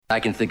I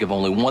can think of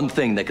only one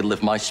thing that could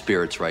lift my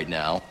spirits right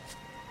now.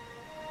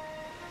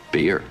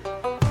 Beer.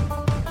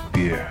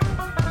 Beer.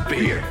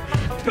 Beer.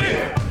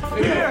 Beer.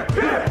 Beer.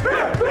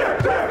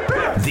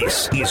 Beer.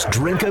 This is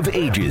Drink of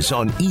Ages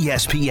on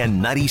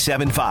ESPN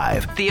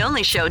 97.5. The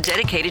only show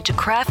dedicated to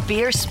craft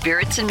beer,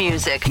 spirits, and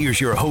music. Here's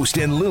your host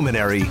and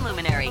luminary,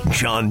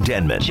 John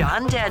Denman.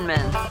 John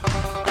Denman.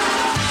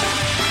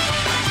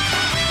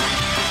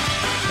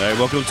 All right,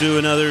 welcome to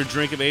another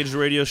Drink of Ages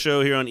radio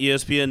show here on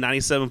ESPN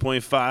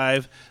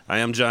 97.5. I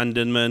am John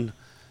Denman,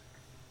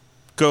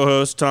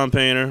 co-host Tom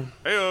Painter.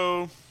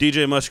 Heyo.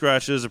 DJ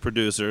Muskratch is a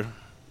producer.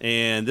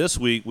 And this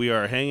week we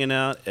are hanging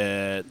out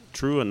at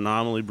True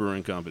Anomaly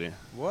Brewing Company.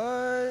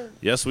 What?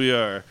 Yes, we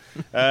are.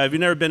 If you've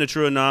never been to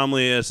True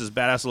Anomaly, it's this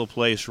badass little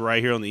place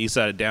right here on the east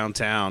side of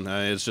downtown.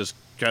 It's just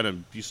kind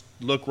of, you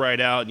look right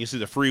out and you see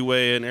the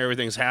freeway and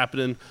everything's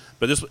happening.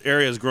 But this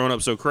area has grown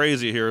up so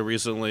crazy here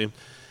recently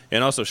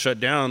and also shut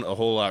down a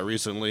whole lot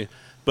recently.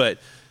 But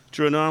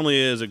True Anomaly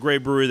is a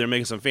great brewery. They're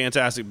making some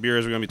fantastic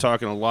beers. We're going to be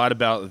talking a lot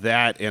about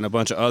that and a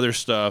bunch of other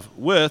stuff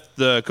with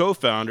the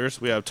co-founders.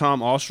 We have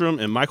Tom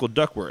Ahlstrom and Michael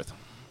Duckworth.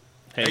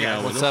 Hey,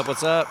 What's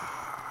up?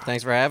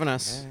 Thanks for having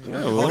us.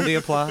 Hold the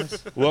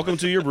applause. Welcome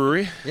to your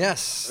brewery.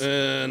 Yes.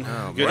 And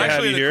good We're to have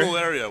actually you in a here. cool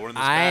area. We're in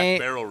this back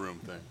barrel room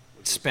thing.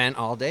 Spent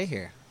all day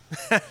here.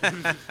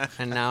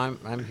 And now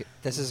I'm here.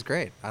 This is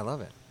great. I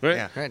love it. Right?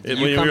 Yeah. Great. And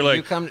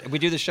You come. We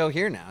do the show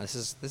here now. This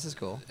is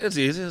cool. It's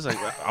easy. It's like,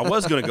 I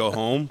was going to go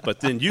home, but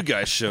then you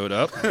guys showed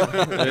up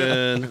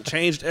and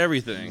changed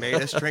everything. Made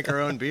us drink our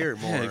own beer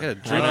more. Yeah, you got to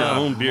drink your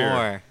own beer.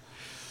 More.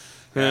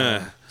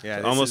 Yeah.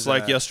 Yeah, Almost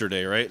like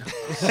yesterday, right?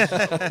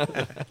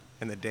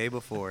 And the day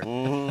before.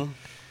 Mm-hmm.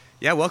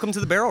 Yeah, welcome to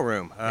the Barrel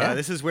Room. Yeah.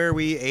 This is where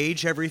we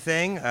age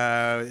everything.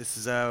 This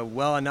is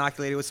well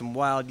inoculated with some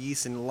wild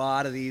yeast and a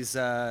lot of these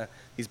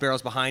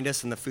barrels behind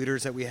us and the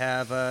fooders that we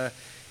have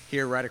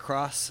here right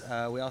across.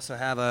 We also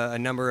have a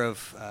number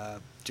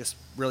of just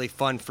really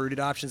fun fruited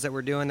options that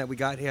we're doing that we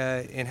got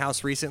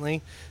in-house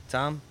recently.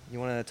 Tom, you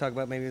want to talk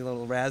about maybe a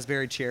little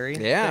raspberry cherry?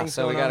 Yeah. things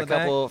So we going on got a in the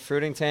back? couple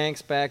fruiting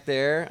tanks back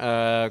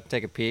there.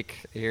 Take a peek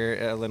here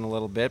in a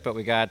little bit, but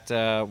we got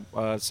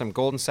some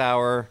golden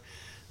sour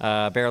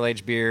barrel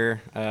aged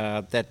beer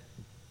that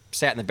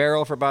sat in the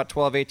barrel for about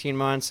 12, 18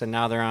 months, and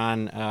now they're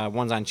on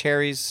one's on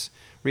cherries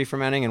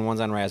re-fermenting and one's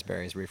on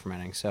raspberries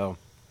re-fermenting. So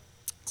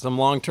some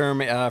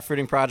long-term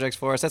fruiting projects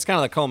for us. That's kind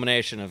of the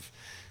culmination of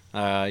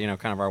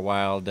kind of our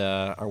wild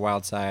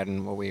side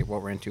and what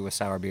we're into with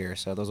sour beer.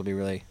 So those will be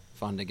really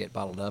fun to get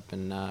bottled up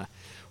and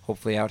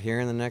hopefully out here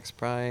in the next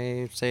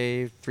probably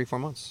say 3-4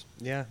 months.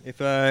 Yeah,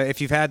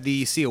 if you've had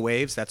the Sea of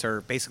Waves, that's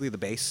basically the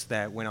base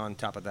that went on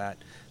top of that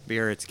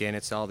beer.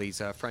 It's all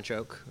these French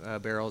oak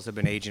barrels have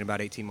been aging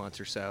about 18 months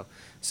or so.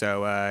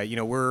 So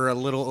we're a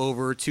little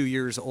over 2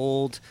 years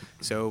old.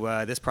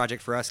 So this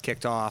project for us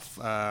kicked off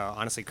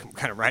honestly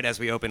kind of right as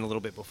we opened, a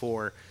little bit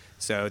before.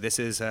 So this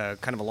is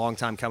kind of a long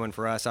time coming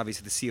for us.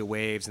 Obviously, the Sea of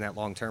Waves and that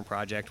long-term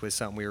project was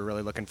something we were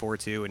really looking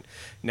forward to, and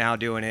now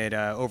doing it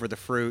over the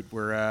fruit,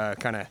 we're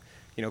kind of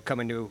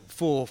coming to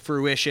full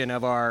fruition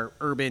of our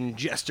urban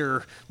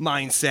jester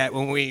mindset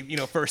when we,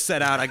 first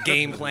set out a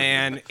game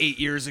plan 8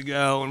 years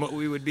ago and what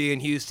we would be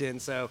in Houston.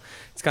 So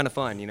it's kind of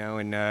fun,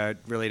 and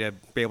really to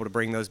be able to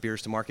bring those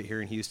beers to market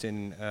here in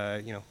Houston,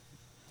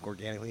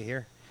 organically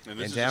here. And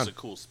this in is town. just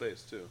a cool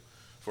space, too,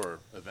 for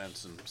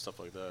events and stuff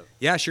like that.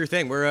 Yeah, sure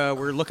thing.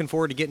 We're looking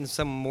forward to getting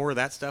some more of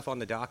that stuff on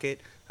the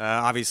docket.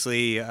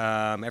 Obviously,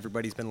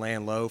 everybody's been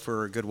laying low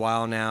for a good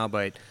while now,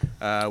 but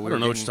I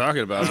don't know what you're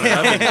talking about.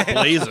 I've been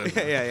blazing.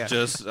 Yeah.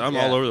 I'm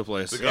all over the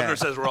place. The governor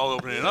says we're all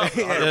opening it up.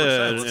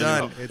 100%. It's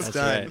done. It's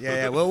done. right.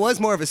 Yeah. Well, it was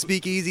more of a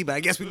speakeasy, but I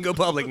guess we can go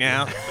public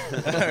now.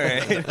 All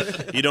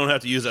right. You don't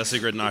have to use that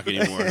cigarette knock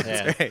anymore.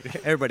 Yeah. Right.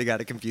 Everybody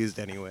got it confused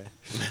anyway.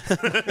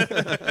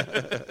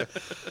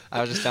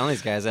 I was just telling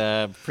these guys,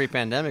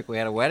 pre-pandemic, we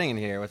had a wedding in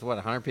here with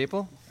 100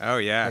 people? Oh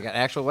yeah. Like an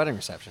actual wedding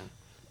reception.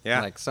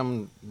 Yeah. Like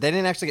they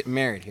didn't actually get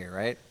married here,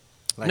 right?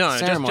 Like No,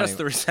 ceremony. just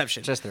the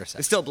reception. Just the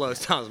reception. It still blows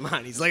Tom's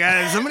mind. He's like,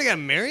 somebody got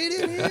married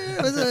in here?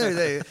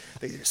 Are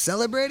they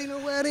celebrating a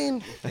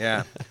wedding?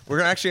 Yeah.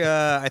 We're actually,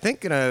 I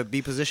think, going to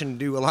be positioned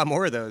to do a lot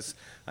more of those.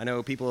 I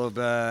know people have,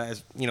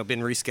 been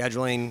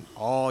rescheduling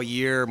all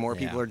year. More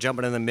people are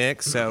jumping in the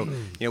mix. So,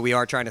 we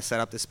are trying to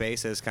set up the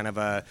space as kind of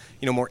a,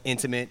 more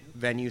intimate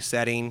venue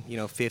setting.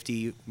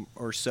 50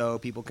 or so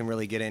people can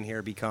really get in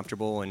here, be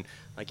comfortable, and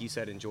like you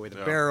said, enjoy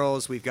the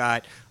barrels. We've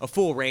got a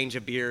full range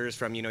of beers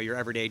from, your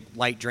everyday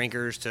light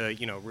drinkers to,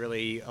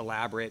 really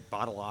elaborate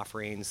bottle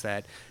offerings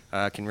that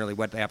can really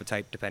whet the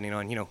appetite depending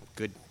on,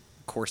 good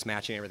course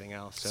matching and everything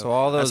else. So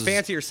all those as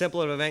fancy or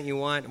simple of an event you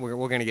want, we're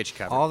going to get you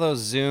covered. all those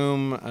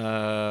Zoom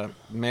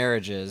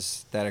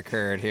marriages that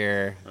occurred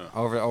here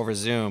over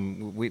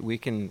Zoom, we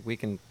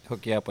can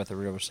hook you up with a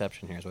real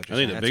reception here. Is what I you're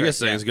think saying? the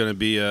biggest right, thing yeah. is going to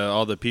be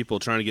all the people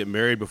trying to get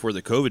married before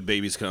the COVID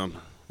babies come.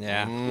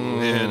 Yeah,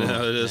 And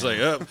it's like,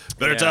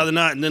 better tie the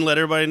knot and then let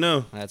everybody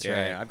know. that's yeah,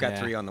 right. yeah, I've got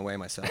Yeah. 3 on the way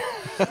myself.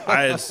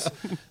 It's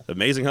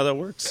amazing how that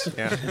works.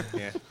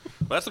 Yeah.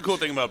 But that's the cool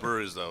thing about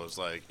breweries, though, is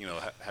like, you know,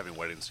 having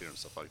weddings here and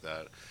stuff like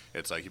that.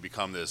 It's like you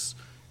become this.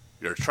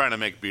 You're trying to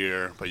make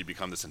beer, but you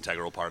become this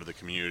integral part of the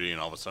community,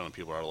 and all of a sudden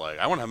people are like,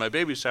 I want to have my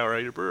baby shower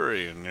at your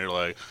brewery. And you're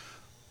like,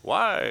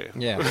 why?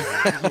 Yeah.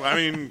 I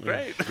mean,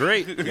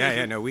 great.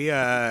 Yeah, no, we,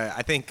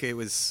 I think it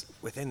was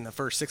within the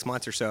first 6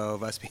 months or so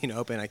of us being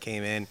open, I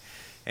came in,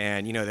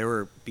 and, you know, there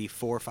were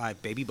 4 or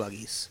 5 baby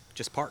buggies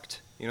just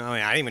parked. You know, I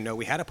mean, I didn't even know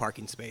we had a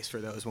parking space for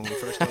those when we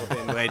first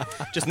opened. It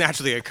just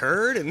naturally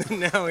occurred, and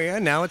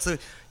then now it's a,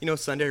 you know,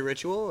 Sunday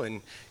ritual, and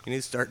you need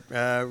to start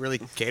really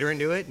catering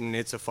to it, and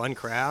it's a fun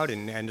crowd,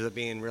 and ended up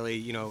being really,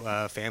 you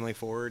know, family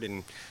forward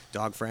and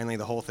dog friendly.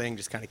 The whole thing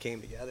just kind of came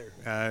together,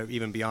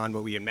 even beyond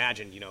what we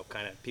imagined. You know,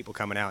 kind of people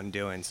coming out and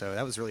doing. So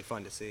that was really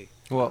fun to see.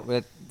 Well,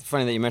 it's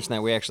funny that you mentioned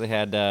that. We actually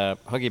had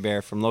Huggy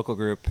Bear from Local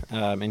Group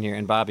in here,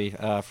 and Bobby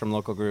from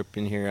Local Group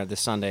in here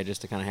this Sunday just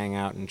to kind of hang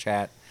out and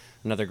chat.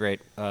 Another great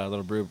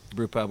little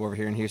brew pub over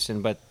here in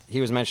Houston. But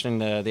he was mentioning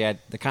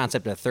the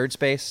concept of third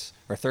space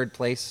or third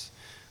place,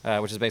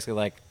 which is basically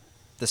like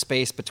the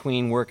space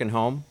between work and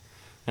home,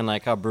 and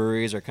like how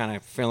breweries are kind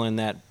of filling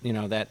that, you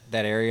know, that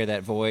area,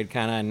 that void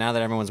kind of. And now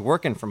that everyone's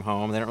working from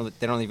home,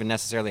 they don't even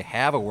necessarily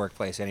have a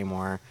workplace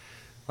anymore.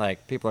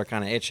 Like people are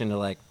kind of itching to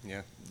like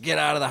get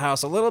out of the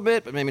house a little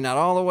bit, but maybe not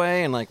all the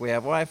way. And like we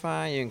have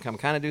Wi-Fi, you can come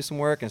kind of do some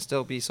work and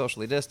still be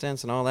socially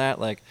distanced and all that.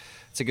 Like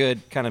it's a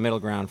good kind of middle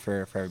ground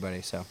for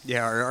everybody. So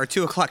yeah, our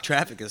 2 o'clock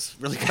traffic has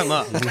really come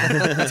up.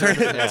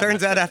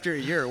 Turns out after a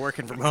year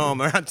working from home,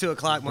 around 2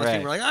 o'clock, most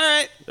people are like,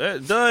 all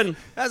right, done.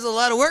 That's a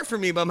lot of work for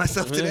me by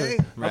myself today.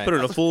 I put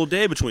in a full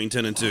day between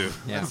 10 and 2.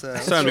 Yeah.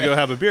 It's time to go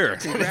have a beer.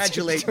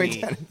 Congratulate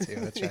me.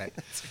 That's right.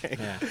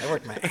 Yeah, I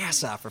worked my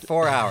ass off for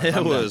 4 hours.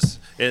 It was,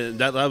 and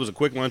that was a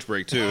quick lunch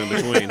break too in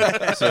between.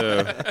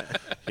 So,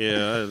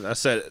 yeah, I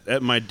sat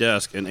at my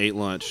desk and ate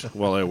lunch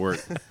while I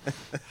worked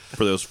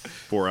for those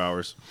 4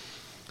 hours.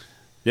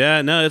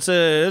 Yeah, no, it's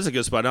a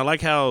good spot. And I like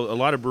how a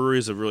lot of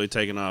breweries have really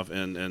taken off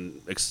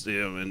and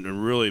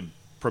really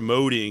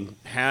promoting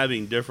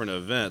having different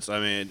events.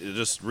 I mean,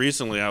 just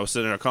recently I was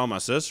sitting there, I called my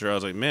sister. I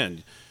was like,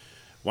 man,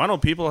 why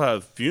don't people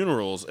have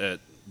funerals at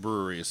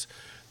breweries?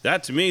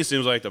 That to me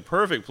seems like the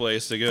perfect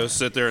place to go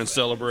sit there and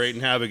celebrate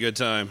and have a good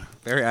time.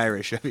 Very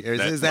Irish.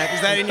 Is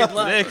that in your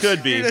blood? It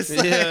could be.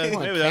 Yeah,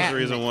 maybe that's the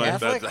reason why.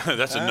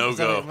 That's a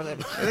no-go.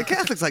 The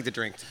Catholics like to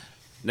drink.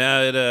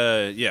 Now,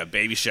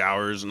 baby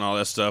showers and all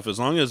that stuff. As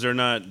long as they're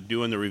not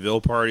doing the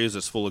reveal parties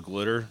that's full of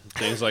glitter,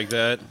 things like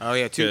that. Oh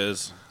yeah, too.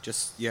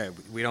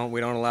 We don't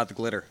allow the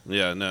glitter.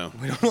 Yeah, no.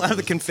 We don't allow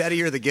the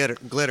confetti or the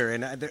glitter.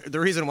 And the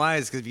reason why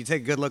is because if you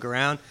take a good look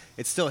around,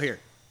 it's still here.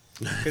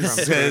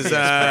 Because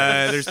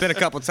there's been a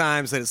couple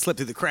times that it slipped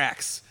through the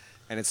cracks,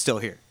 and it's still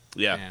here.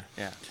 Yeah.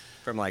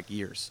 From like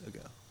years ago.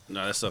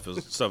 No, that stuff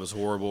is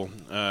horrible.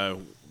 I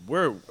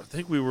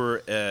think we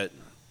were at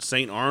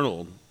St.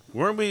 Arnold.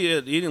 Weren't we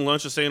eating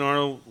lunch at St.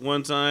 Arnold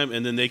one time,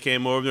 and then they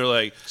came over, they're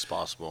like... It's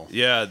possible.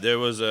 Yeah, there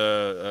was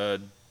a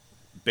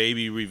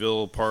baby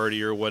reveal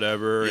party or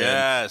whatever.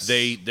 Yes.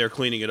 And they're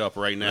cleaning it up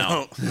right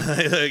now.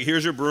 Like,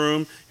 here's your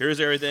broom,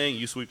 here's everything,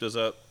 you sweep this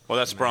up. Well,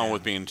 that's the problem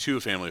with being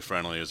too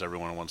family-friendly is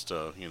everyone wants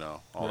to,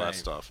 all that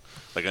stuff.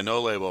 Like a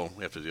no-label,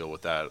 we have to deal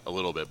with that a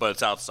little bit. But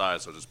it's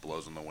outside, so it just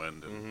blows in the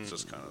wind, and it's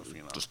just kind of,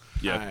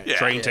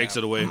 train takes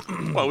it away.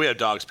 Well, we had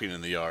dogs peeing in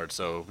the yard,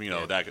 so,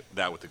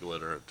 that with the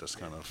glitter just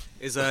kind of...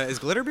 Is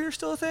glitter beer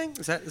still a thing?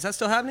 Is that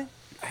still happening?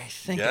 I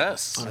think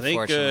yes. I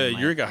think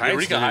Eureka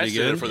Heights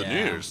did it for the New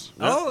Year's.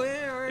 Oh,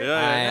 yeah, right.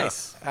 Yeah,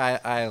 nice.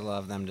 I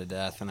love them to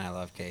death, and I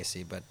love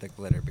Casey, but the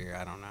glitter beer,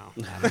 I don't know.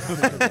 I don't know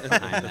if I can get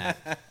behind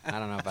that. I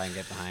don't know if I can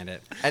get behind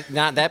it.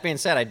 That being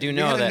said, I do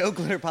know that no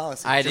glitter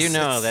policy. I do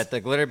know that the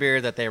glitter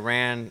beer that they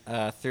ran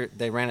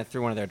ran it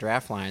through one of their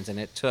draft lines, and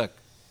it took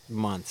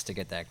months to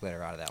get that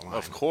glitter out of that line.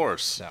 Of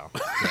course. So,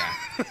 yeah.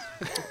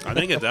 I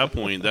think at that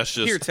point, that's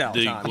just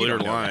the glitter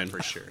line.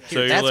 For sure.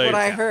 So That's you're like,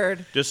 what I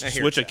heard. just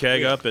switch a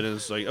keg up, and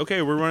it's like,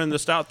 okay, we're running the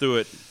stout through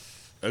it.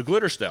 A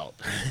glitter stout.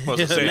 Well,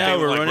 it's the same Now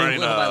thing we're like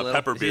running running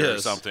pepper beer or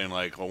Yes. something.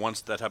 Like, well,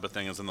 once that type of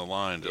thing is in the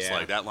line, just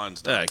like that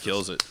line's done. Yeah, it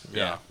kills it.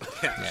 Yeah.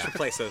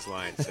 Replace those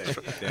lines.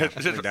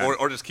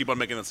 Or just keep on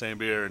making the same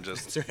beer and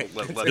just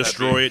let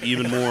Destroy it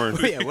even more.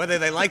 Yeah, whether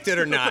they liked it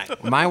or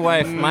not. My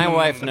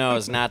wife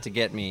knows not to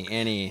get me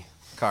any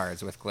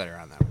cards with glitter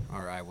on them,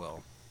 or I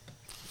will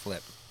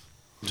flip.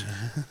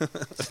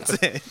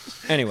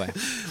 Anyway,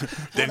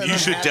 Then you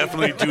should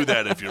definitely do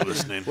that if you're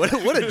listening. What a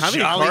How many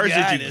jolly cards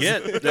guy did you it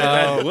is. get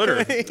that had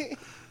glitter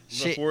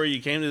She- before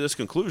you came to this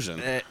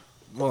conclusion?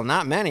 well,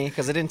 not many,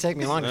 because it didn't take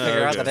me long to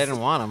figure out that I didn't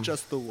want them.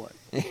 Just the one.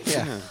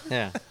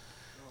 yeah.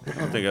 I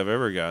don't think I've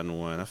ever gotten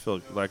one. I feel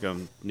like I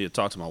need to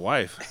talk to my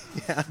wife.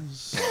 Yeah.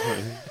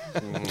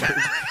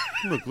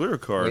 I'm a glitter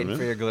card, Waiting man.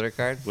 for your glitter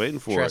card? Waiting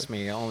for Trust it.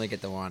 me, you'll only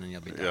get the one and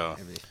you'll be done.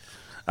 Yeah.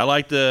 I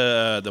like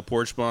the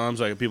porch bombs.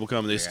 Like people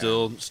come, they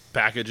steal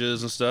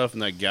packages and stuff,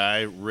 and that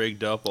guy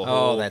rigged up a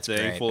whole that's thing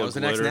great. full That of was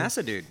the next glitter.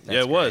 NASA dude.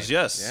 Yeah, it was. great.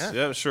 Yes.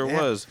 Yeah, it sure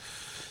was.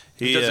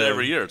 He does it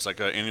every year. It's like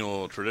an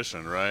annual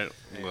tradition, right?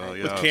 Well,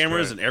 with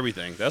cameras and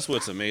everything. That's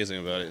what's amazing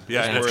about it.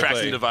 Yeah, That's and a where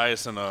tracking they-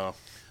 device and a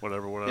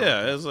whatever.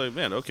 Yeah, it's like,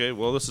 man, okay,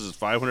 well, this is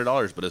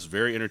 $500, but it's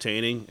very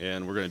entertaining,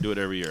 and we're going to do it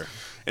every year.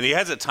 And he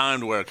has it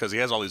timed where, because he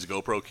has all these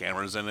GoPro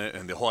cameras in it,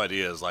 and the whole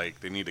idea is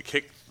like they need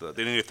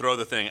to throw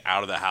the thing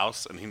out of the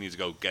house, and he needs to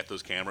go get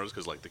those cameras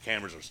because like the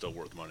cameras are still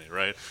worth money,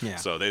 right? Yeah.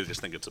 So they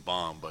just think it's a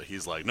bomb, but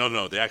he's like,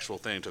 no, the actual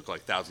thing took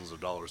like thousands of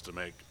dollars to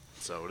make,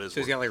 so it is. So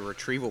he's got like a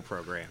retrieval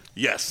program.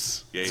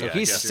 Yes. Yeah. So yeah,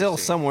 he's yeah. still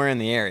somewhere in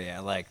the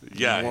area, like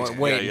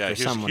waiting for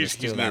someone to He's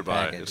steal that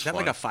nearby. package. It's Is that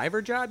fun. like a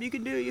Fiverr job you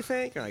can do, you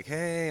think? You're like,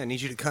 hey, I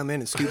need you to come in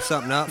and scoop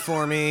something up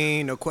for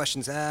me. No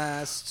questions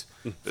asked.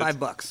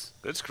 $5.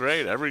 It's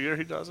great. Every year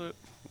he does it.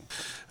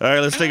 All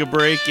right, let's take a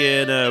break,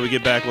 and we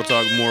get back. We'll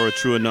talk more with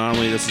True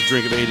Anomaly. This is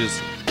Drink of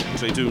Ages.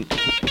 Stay tuned.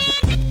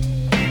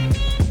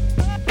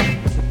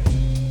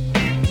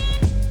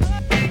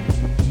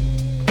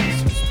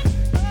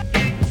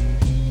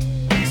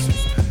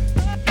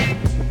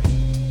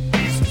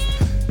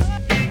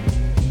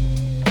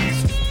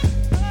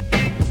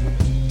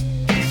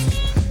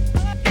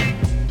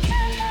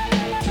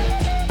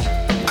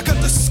 I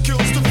got the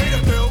skills to pay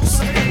the bills.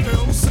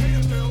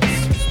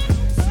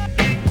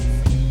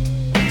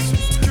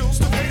 Skills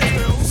to pay the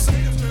bills.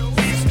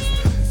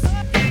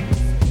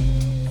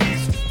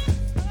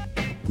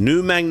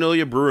 New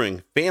Magnolia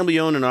Brewing,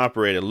 family-owned and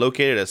operated,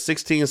 located at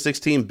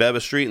 1616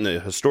 Bevis Street in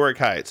the historic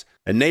Heights.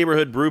 A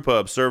neighborhood brew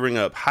pub serving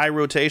up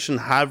high-rotation,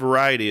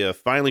 high-variety of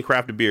finely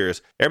crafted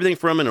beers. Everything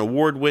from an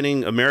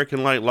award-winning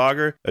American Light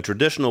Lager, a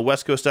traditional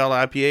West Coast-style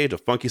IPA, to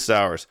funky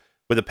sours.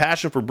 With a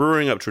passion for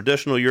brewing up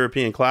traditional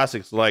European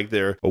classics like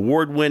their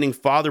award-winning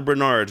Father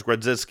Bernard's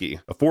Grodziskie,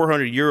 a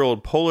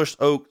 400-year-old Polish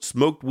oak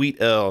smoked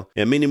wheat ale,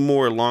 and many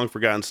more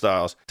long-forgotten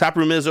styles.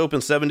 Taproom is open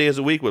 7 days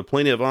a week with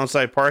plenty of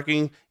on-site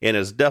parking and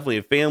is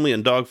definitely family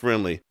and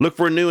dog-friendly. Look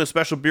for new and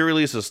special beer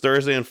releases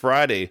Thursday and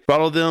Friday.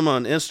 Follow them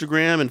on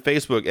Instagram and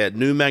Facebook at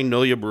New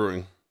Magnolia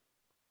Brewing.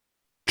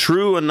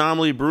 True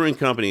Anomaly Brewing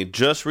Company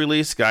just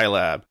released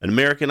Skylab, an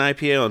American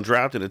IPA on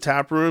draft in a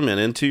tap room and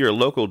into your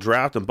local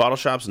draft and bottle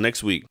shops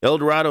next week. El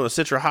Dorado and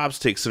Citra hops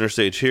take center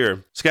stage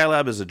here.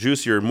 Skylab is a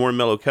juicier, more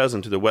mellow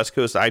cousin to the West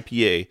Coast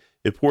IPA.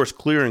 It pours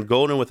clear and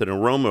golden with an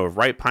aroma of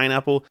ripe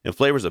pineapple and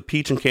flavors of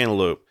peach and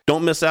cantaloupe.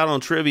 Don't miss out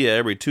on trivia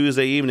every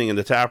Tuesday evening in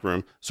the tap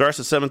room. Starts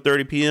at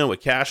 7:30 p.m. with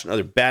cash and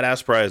other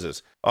badass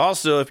prizes.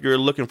 Also, if you're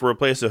looking for a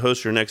place to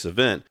host your next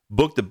event,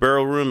 book the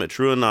Barrel Room at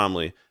True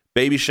Anomaly.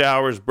 Baby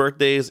showers,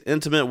 birthdays,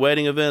 intimate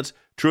wedding events,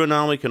 True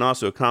Anomaly can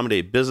also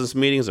accommodate business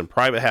meetings and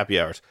private happy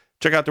hours.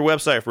 Check out their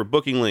website for a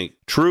booking link,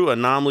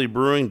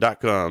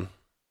 trueanomalybrewing.com.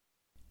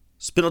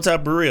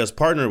 Spindletop Brewery has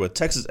partnered with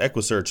Texas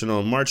EquiSearch, and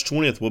on March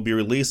 20th we'll be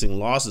releasing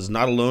Lost Is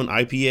Not Alone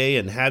IPA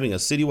and having a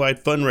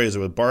citywide fundraiser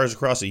with bars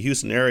across the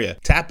Houston area,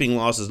 tapping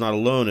Lost Is Not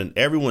Alone and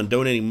everyone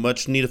donating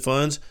much needed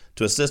funds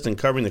to assist in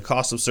covering the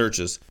cost of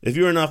searches. If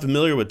you are not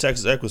familiar with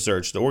Texas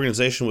EquiSearch, the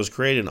organization was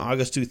created in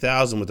August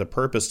 2000 with the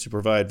purpose to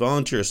provide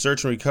volunteer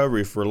search and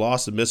recovery for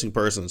lost and missing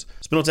persons.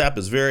 Spindletop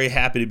is very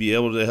happy to be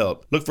able to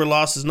help. Look for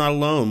Lost Is Not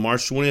Alone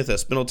March 20th at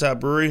Spindletop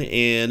Brewery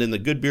and in the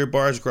good beer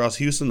bars across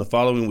Houston the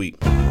following week.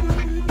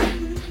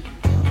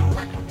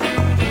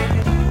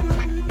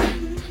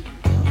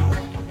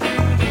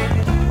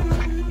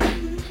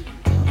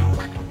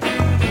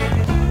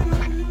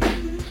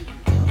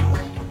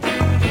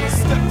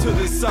 Step to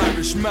this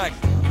Irish Mac.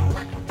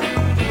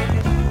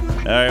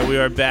 All right, we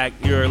are back.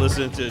 You are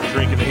listening to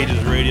Drink of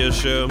Ages radio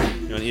show on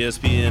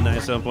ESPN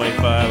 97.5.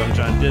 I'm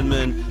John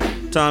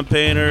Didman, Tom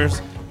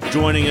Painters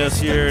joining us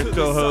here,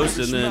 co-host,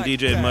 and then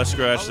DJ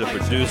Muskratch, the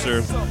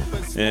producer.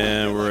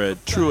 And we're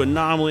at True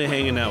Anomaly,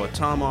 hanging out with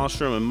Tom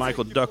Ostrom and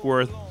Michael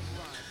Duckworth.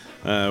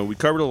 We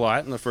covered a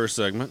lot in the first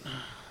segment.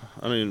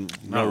 I mean,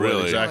 not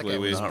really exactly.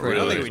 We Not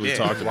really. really. We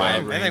talked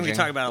about I think we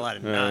talk about a lot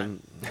of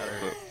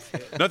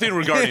Nothing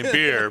regarding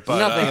beer, but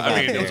Nothing about I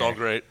mean, beer. it was all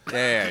great.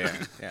 Yeah.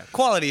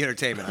 Quality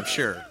entertainment, I'm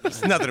sure.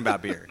 It's nothing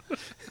about beer.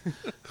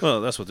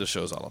 Well, that's what this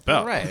show's all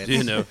about. Right.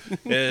 You know,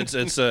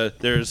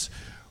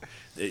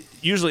 it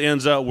usually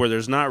ends up where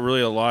there's not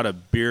really a lot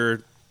of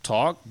beer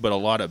talk, but a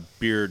lot of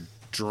beer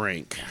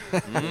drink.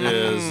 I'll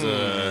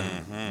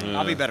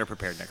be better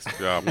prepared next time.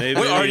 Yeah.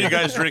 Maybe- What are you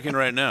guys drinking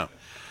right now?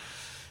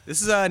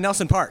 This is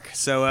Nelson Park.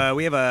 So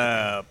we have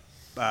a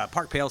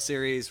Park Pale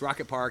series.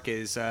 Rocket Park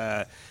is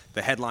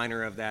the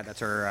headliner of that.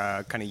 That's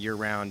our kind of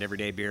year-round,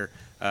 everyday beer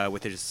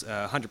with its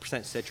 100%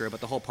 Citra,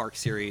 but the whole Park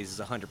series is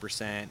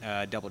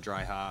 100% double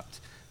dry hopped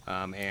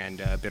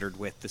and bittered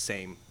with the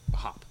same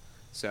hop.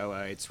 So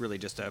it's really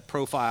just a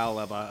profile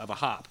of a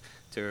hop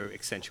to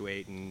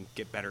accentuate and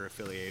get better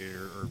affiliated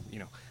or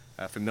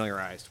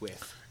familiarized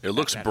with. It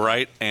looks that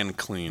bright and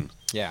clean.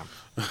 Yeah.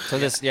 So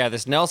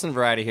this Nelson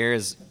variety here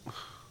is,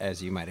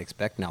 as you might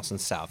expect, Nelson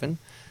Salvin.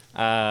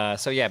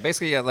 So yeah,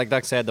 basically, like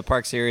Doug said, the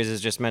Park series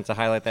is just meant to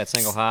highlight that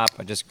single hop.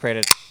 I just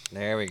created,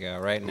 there we go,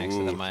 right next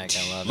to the mic.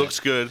 I love Looks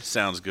it. good.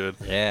 Sounds good.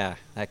 Yeah,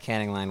 that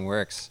canning line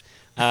works.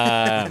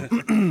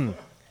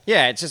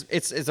 Yeah,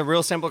 it's a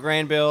real simple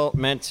grain bill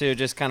meant to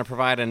just kind of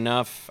provide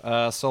enough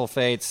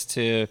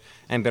sulfates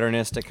and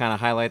bitterness to kind of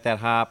highlight that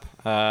hop.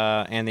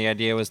 And the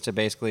idea was to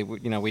basically,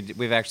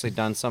 we've actually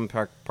done some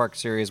park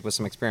series with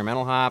some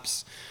experimental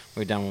hops.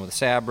 We've done one with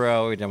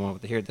Sabro. We've done one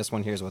with this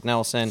one here's with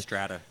Nelson.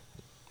 Strata.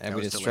 And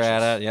we did delicious.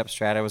 Strata. Yep,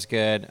 Strata was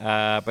good.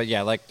 But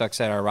yeah, like Doug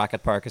said, our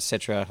Rocket Park is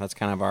Citra. That's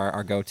kind of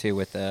our go-to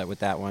with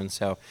that one.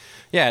 So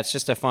yeah, it's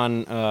just a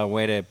fun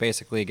way to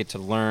basically get to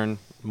learn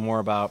more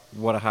about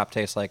what a hop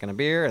tastes like in a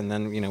beer, and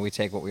then we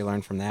take what we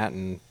learned from that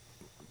and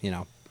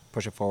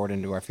push it forward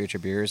into our future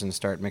beers and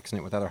start mixing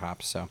it with other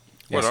hops. So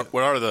What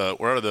are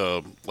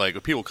the like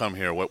if people come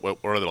here? What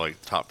are the like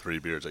top 3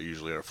 beers that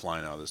usually are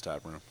flying out of this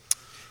tap room?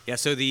 Yeah,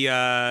 so the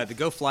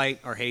Go Flight,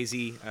 our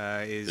hazy,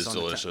 is It's on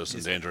delicious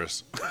and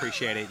dangerous.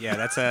 Appreciate it. Yeah,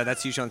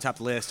 that's usually on top of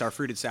the list. Our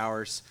fruited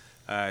sours.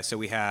 So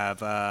we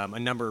have a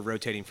number of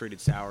rotating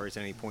fruited sours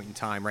at any point in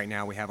time. Right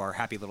now we have our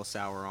Happy Little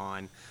Sour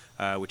on,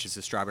 which is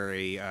a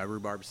strawberry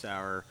rhubarb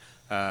sour.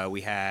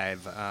 We have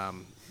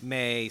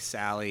May,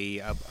 Sally,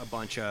 a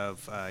bunch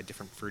of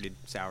different fruited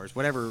sours.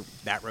 Whatever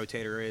that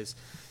rotator is,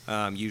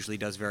 usually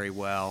does very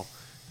well.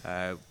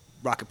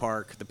 Rocket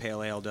Park, the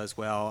Pale Ale does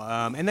well.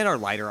 And then our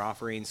lighter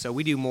offerings. So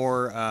we do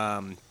more,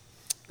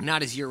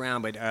 not as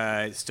year-round,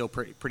 but still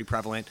pretty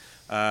prevalent.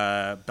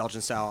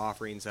 Belgian-style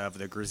offerings of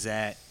the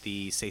Grisette,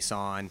 the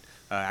Saison,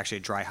 actually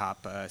a dry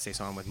hop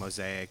Saison with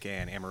Mosaic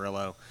and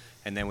Amarillo.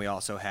 And then we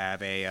also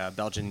have a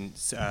Belgian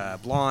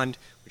blonde,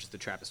 which is the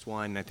Trappist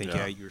one. I think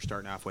you were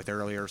starting off with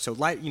earlier. So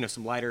light,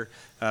 some lighter.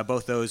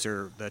 Both those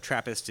are the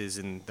Trappist is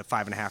in the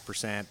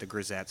 5.5%. The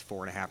Grisette's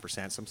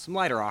 4.5%. Some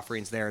lighter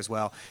offerings there as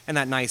well, and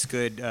that nice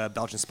good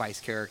Belgian spice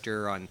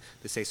character on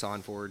the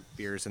Saison forward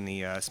beers and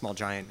the Small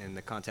Giant and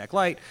the Contact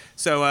Light.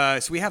 So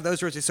we have those.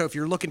 So if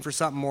you're looking for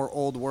something more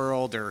old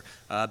world or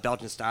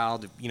Belgian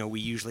style, we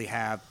usually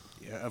have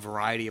a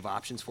variety of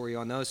options for you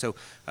on those. So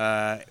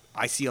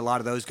I see a lot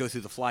of those go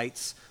through the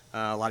flights.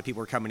 A lot of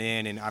people are coming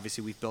in, and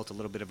obviously we've built a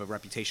little bit of a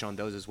reputation on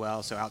those as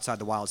well. So outside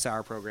the Wild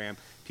Sour program,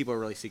 people are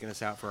really seeking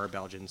us out for our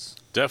Belgians.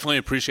 Definitely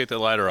appreciate the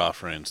lighter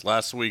offerings.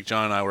 Last week,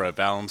 John and I were at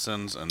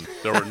Valencin's, and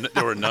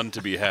there were none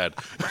to be had.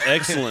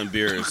 Excellent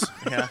beers.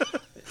 Yeah.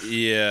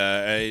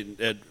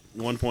 At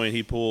one point,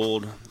 he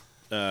pulled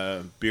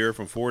beer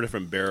from 4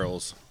 different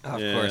barrels. Of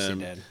course he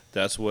did.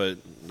 That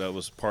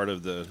was part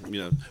of the,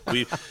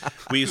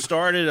 we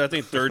started, I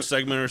think, third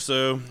segment or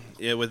so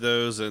with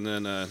those, and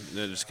then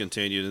it just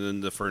continued, and then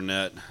the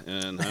Fernet.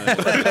 And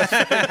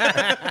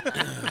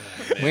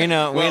we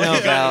know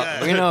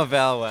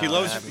Val well. He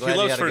loves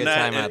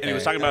Fernet, and he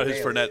was talking about his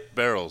Fernet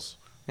barrels.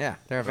 Yeah,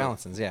 they're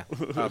Valencin's, yeah.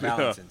 Oh,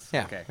 Valencin's.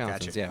 Yeah, Okay,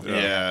 Valencin's, gotcha.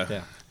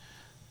 Yeah.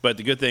 But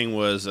the good thing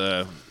was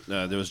there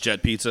was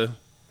Jet Pizza,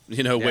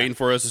 waiting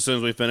for us as soon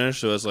as we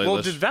finished. So it's like,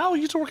 Well, did Val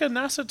used to work at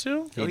NASA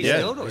too? He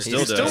still does.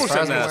 does. Still works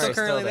at NASA. Still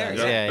currently there.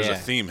 There's Yeah. a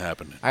theme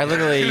happening. I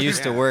literally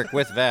used to work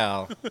with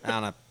Val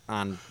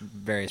on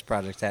various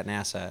projects at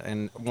NASA,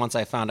 and once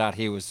I found out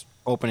he was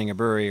opening a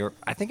brewery, or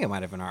I think it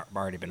might have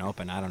already been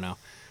open, I don't know,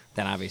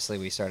 then obviously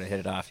we started to hit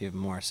it off even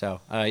more.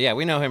 So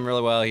we know him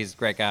really well. He's a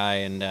great guy,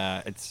 and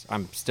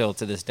I'm still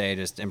to this day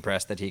just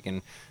impressed that he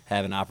can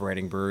have an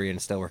operating brewery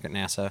and still work at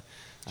NASA,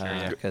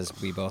 because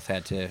we both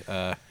had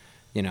to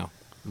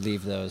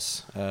leave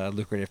those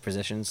lucrative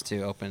positions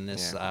to open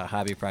this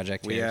hobby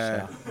project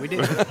here. We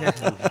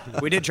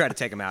did try to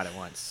take him out at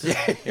once.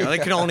 There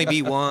could only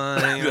be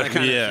one.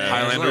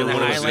 Highlander rules.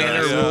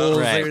 Highlander Yeah. rules.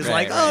 Right, He was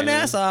right, like, right.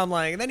 NASA. I'm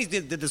like, and then he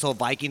did this whole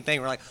Viking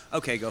thing. We're like,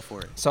 okay, go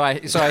for it. So I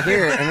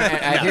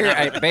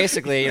hear,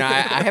 basically,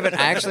 I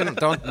actually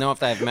don't know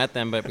if I've met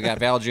them, but we got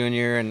Val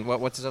Jr. and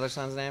what's his other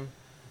son's name?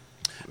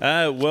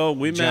 Well,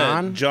 we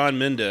John? met John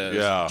Mendez.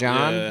 Yeah.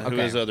 John? Who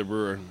Okay. is the other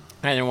brewer.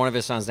 And one of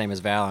his sons' name is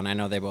Val, and I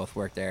know they both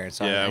work there.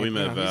 So We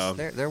met Val.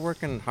 They're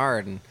working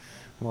hard, and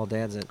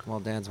Dad's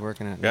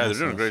working at. Yeah, they're NASA,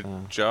 doing a great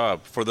so.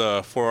 job for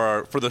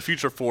the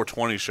future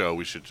 420 show.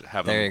 We should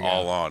have There them you go.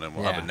 all on, and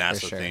we'll have a Yeah, for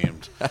NASA sure.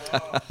 themed.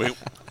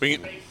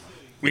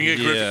 we can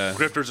get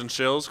Grifters and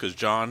Chills because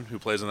John, who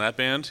plays in that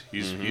band,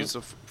 he's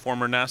a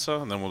former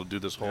NASA, and then we'll do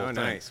this whole Oh, thing.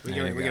 nice. We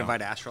There you can go.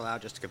 invite Astral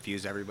out just to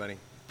confuse everybody.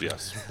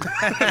 Yes.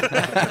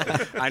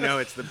 I know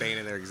it's the bane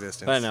of their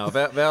existence. I know.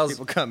 Val's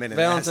People come in and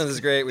Valencin's ask. is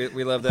great.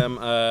 We love them.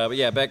 But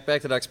yeah, back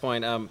to Duck's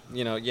point.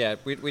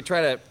 We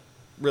try to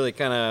really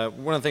kind of,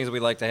 one of the things that we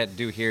like to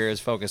do here is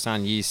focus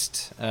on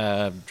yeast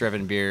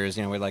driven beers.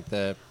 We like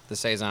the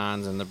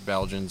Saisons and the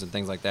Belgians and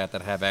things like that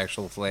have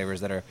actual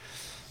flavors that are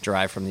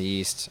derived from the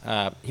yeast.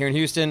 Here in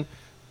Houston,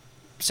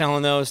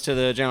 selling those to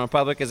the general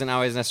public isn't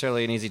always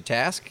necessarily an easy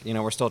task.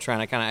 We're still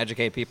trying to kind of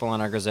educate people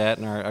on our Grisette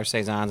and our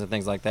Saisons and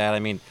things like that. I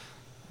mean,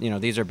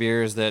 these are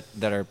beers that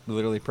are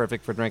literally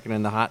perfect for drinking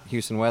in the hot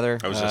Houston weather.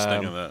 I was just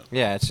thinking that.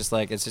 Yeah, it's just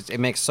like it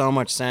makes so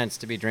much sense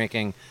to be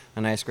drinking a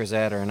nice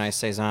Grisette or a nice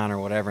Saison or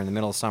whatever in the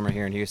middle of summer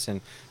here in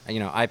Houston.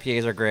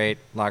 IPAs are great,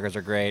 lagers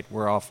are great.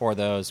 We're all for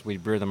those. We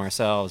brew them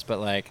ourselves,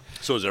 but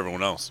So is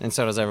everyone else. and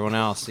so does everyone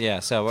else. Yeah,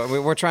 so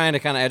we're trying to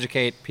kind of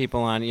educate people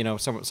on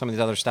some of these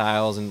other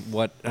styles and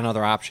what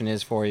another option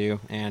is for you,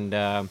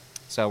 and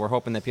so we're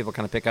hoping that people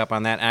kind of pick up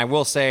on that. And I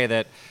will say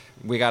that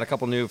we got a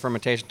couple new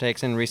fermentation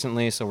tanks in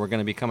recently, so we're going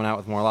to be coming out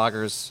with more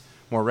lagers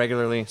more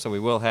regularly. So we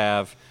will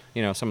have,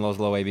 some of those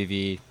low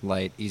ABV,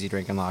 light, easy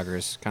drinking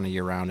lagers kind of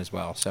year round as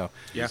well. So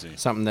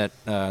something that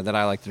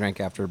I like to drink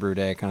after a brew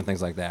day, kind of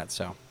things like that.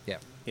 So yeah.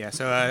 Yeah,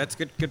 so that's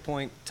a good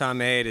point Tom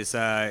made. Is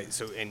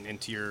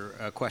and to your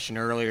question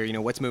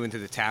earlier, what's moving to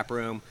the tap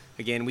room?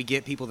 Again, we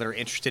get people that are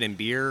interested in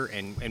beer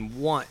and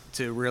want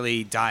to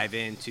really dive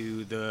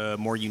into the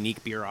more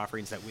unique beer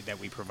offerings that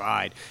we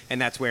provide, and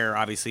that's where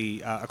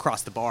obviously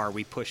across the bar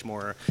we push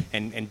more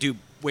and do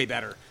way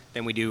better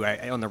than we do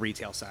on the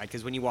retail side.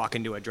 Because when you walk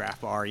into a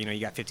draft bar, you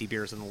got 50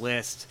 beers on the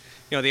list.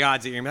 The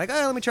odds that you're gonna be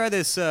like, oh, let me try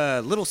this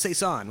Little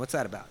Saison. What's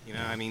that about?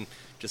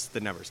 Just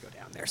the numbers go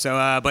down there.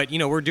 So, but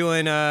we're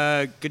doing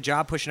a good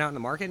job pushing out in the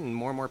market, and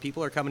more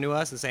people are coming to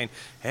us and saying,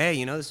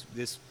 hey,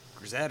 this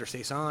Grisette or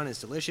Saison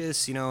is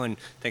delicious, and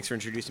thanks for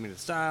introducing me to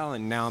the style,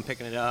 and now I'm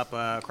picking it up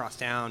across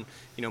town,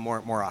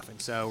 more often.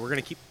 So we're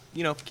gonna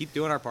keep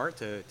doing our part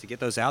to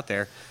get those out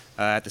there.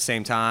 At the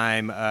same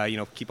time,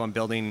 keep on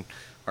building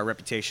our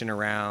reputation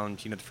around,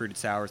 the fruited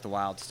sours, the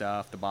wild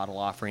stuff, the bottle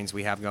offerings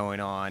we have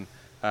going on.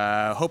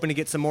 Hoping to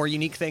get some more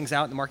unique things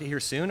out in the market here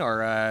soon.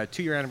 Our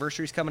 2-year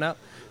anniversary is coming up.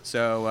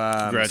 So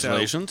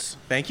congratulations!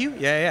 Thank you.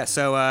 Yeah.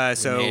 So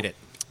we made it.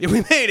 Yeah,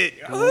 we made it.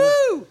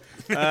 Woo!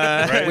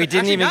 Right. We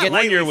didn't even get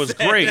 1 year was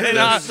great.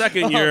 The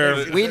second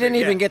year, we didn't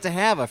even get to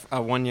have a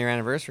 1-year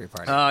anniversary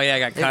party. Oh yeah, I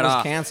got cut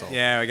off. It was canceled.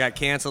 Yeah, we got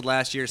canceled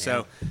last year.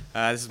 So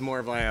this is more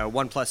of like a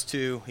 1 +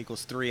 2 =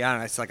 3. I don't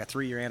know. It's like a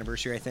 3-year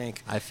anniversary, I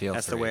think. I feel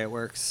that's 3. the way it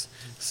works.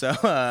 So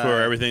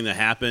for everything that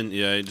happened,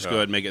 just go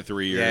ahead and make it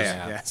 3 years.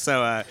 Yeah.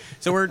 So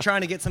we're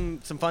trying to get some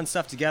fun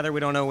stuff together.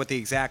 We don't know what the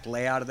exact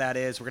layout of that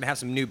is. We're gonna have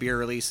some new beer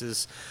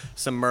releases,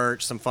 some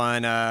merch, some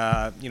fun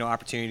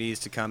opportunities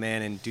to come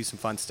in and do some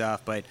fun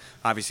stuff. But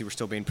obviously, we're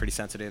still being pretty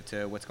sensitive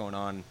to what's going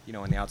on,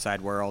 in the outside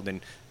world,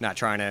 and not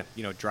trying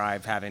to,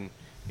 drive having,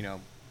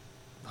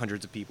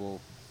 hundreds of people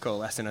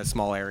coalesce in a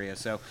small area.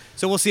 So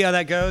we'll see how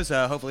that goes.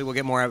 Hopefully we'll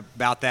get more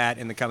about that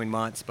in the coming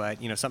months, but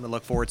something to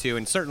look forward to.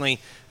 And certainly,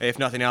 if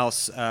nothing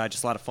else,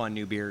 just a lot of fun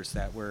new beers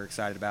that we're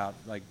excited about,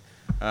 like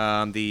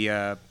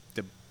the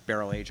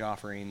barrel age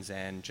offerings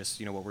and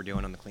just what we're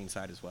doing on the clean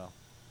side as well.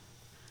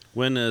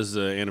 When is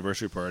the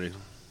anniversary party?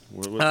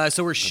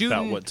 So we're shooting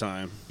about what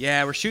time?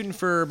 Yeah, we're shooting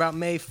for about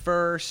May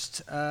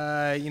 1st.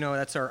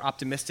 That's our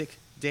optimistic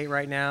date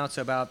right now.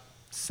 So about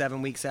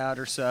 7 weeks out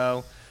or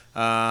so.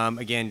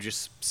 Again,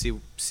 just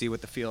see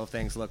what the feel of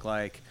things look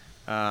like,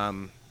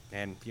 and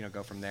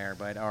go from there.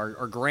 But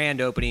our grand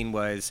opening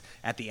was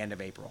at the end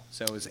of April,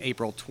 so it was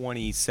April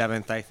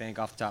 27th, I think,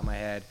 off the top of my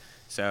head.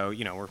 So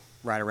we're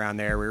right around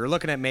there. We were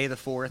looking at May the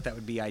 4th. That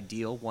would be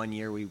ideal. 1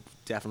 year, we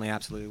definitely,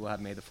 absolutely will have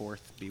May the 4th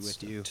be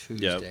with you.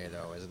 Tuesday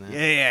though, isn't it?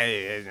 Yeah.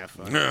 Enough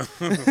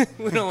fun.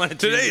 We don't want to.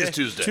 Today is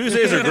Tuesday.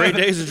 Tuesdays are great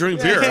days to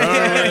drink beer. What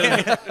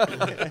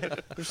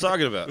are you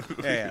talking about?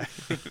 Yeah.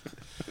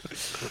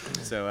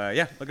 So,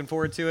 looking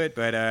forward to it,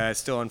 but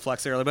still in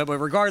flux there a little bit. But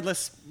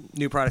regardless,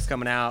 new products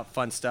coming out,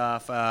 fun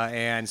stuff,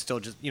 and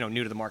still just,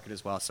 new to the market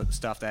as well. So the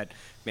stuff that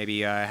maybe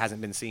hasn't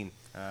been seen,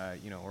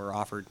 or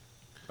offered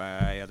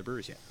by other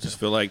brewers yet. Just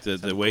feel like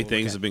the way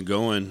things have been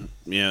going,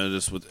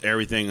 just with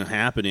everything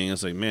happening,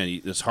 it's like,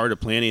 man, it's hard to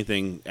plan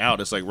anything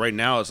out. It's like right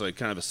now, it's like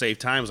kind of a safe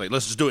time. It's like,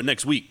 let's just do it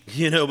next week,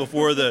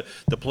 before the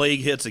plague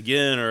hits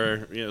again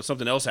or,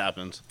 something else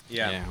happens.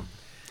 Yeah.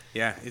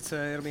 It's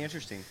it'll be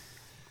interesting.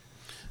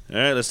 All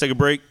right, let's take a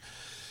break.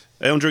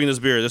 Hey, I'm drinking this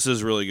beer. This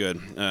is really good.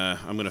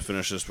 I'm going to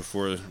finish this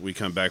before we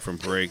come back from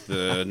break.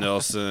 The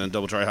Nelson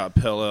Double Dry Hop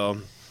Pale Ale.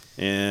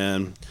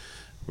 And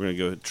we're going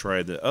to go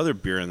try the other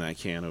beer in that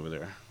can over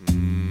there.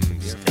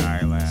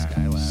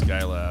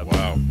 Skylab.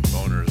 Wow,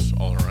 boners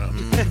all around.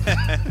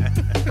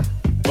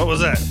 What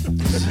was that?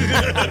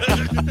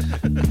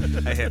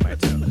 I hit my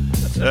toe.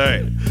 All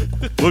right.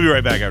 We'll be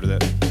right back after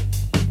that.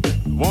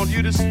 Want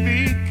you to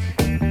speak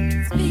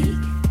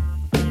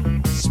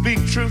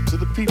truth to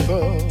the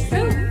people.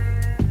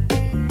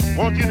 Truth?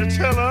 Want you to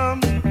tell them.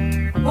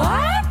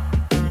 What?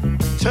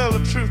 Tell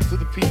the truth to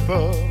the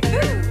people.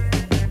 Truth.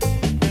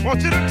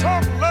 Want you to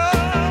talk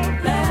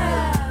love.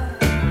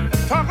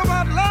 Love. Talk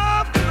about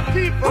love to the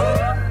people.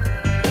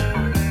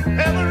 Ooh.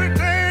 Every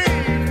day,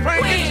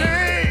 Frank and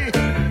Jay.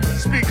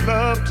 Speak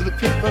love to the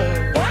people.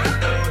 What?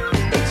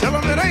 Tell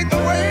them it ain't the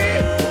way.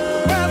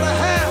 Rather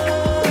have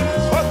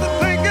what they're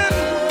thinking.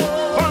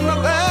 On the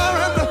there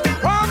and the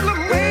problem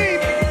may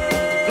be.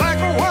 Black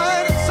or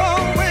white, it's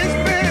always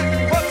been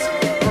what's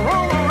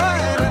wrong or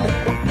right.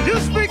 And you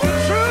speak the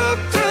truth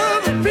to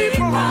the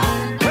people.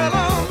 Tell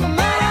them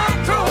that I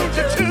told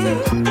you to.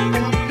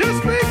 You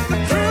speak the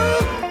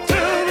truth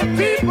to the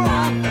people.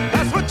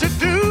 That's what you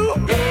do.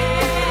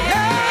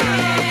 Yeah.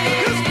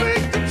 You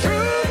speak the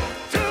truth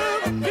to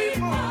the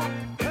people.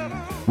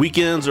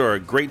 Weekends are a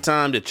great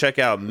time to check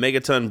out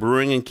Megaton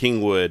Brewing in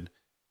Kingwood.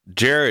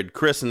 Jared,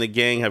 Chris, and the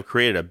gang have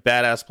created a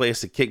badass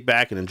place to kick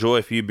back and enjoy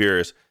a few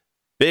beers.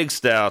 Big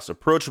stouts,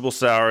 approachable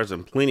sours,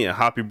 and plenty of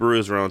hoppy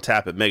brews are on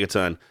tap at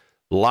Megaton.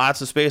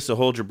 Lots of space to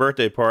hold your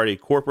birthday party,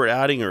 corporate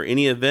outing, or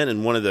any event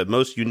in one of the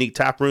most unique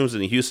tap rooms in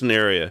the Houston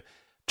area.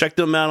 Check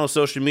them out on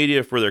social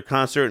media for their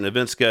concert and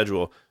event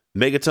schedule.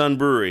 Megaton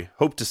Brewery.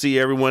 Hope to see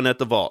everyone at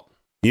the Vault.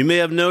 You may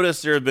have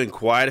noticed there have been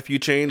quite a few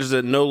changes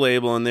at No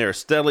Label, and they are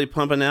steadily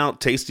pumping out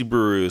tasty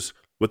brews.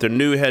 With their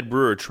new head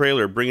brewer,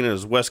 Trailer, bringing in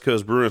his West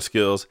Coast brewing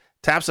skills,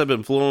 taps have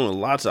been flowing with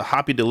lots of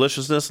hoppy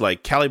deliciousness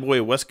like Cali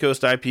Boy West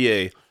Coast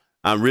IPA.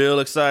 I'm real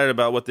excited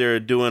about what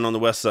they're doing on the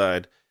west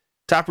side.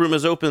 Tap room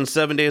is open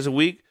 7 days a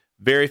week,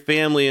 very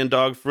family and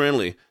dog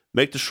friendly.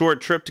 Make the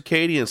short trip to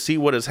Katy and see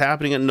what is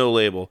happening at No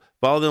Label.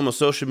 Follow them on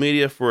social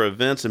media for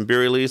events and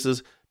beer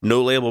releases.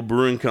 No Label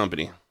Brewing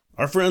Company.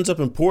 Our friends up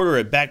in Porter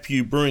at Back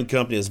Pew Brewing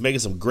Company is making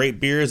some great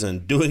beers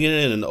and doing it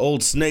in an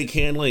old snake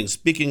handling,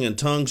 speaking in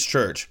tongues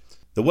church.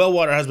 The well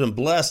water has been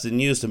blessed and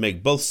used to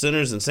make both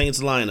Sinners and Saints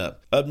lineup.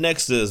 Up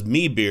next is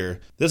Me Beer.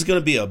 This is going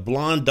to be a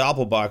blonde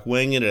Doppelbock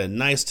weighing in at a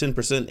nice 10%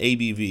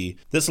 ABV.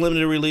 This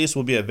limited release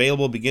will be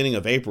available beginning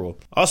of April.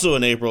 Also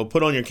in April,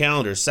 put on your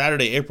calendar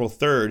Saturday, April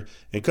 3rd,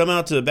 and come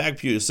out to the Back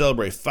Pew to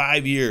celebrate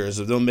 5 years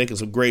of them making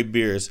some great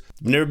beers.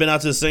 If you've never been out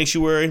to the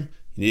Sanctuary, you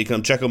need to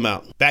come check them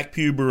out. Back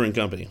Pew Brewing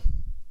Company.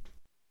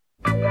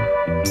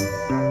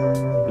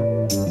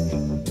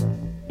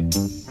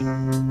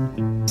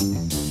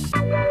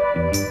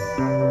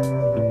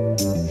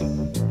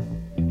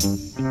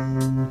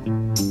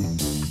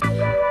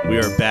 We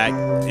are back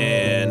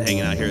and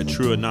hanging out here at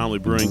True Anomaly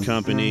Brewing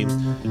Company.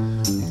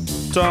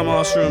 Tom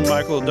Ostrom,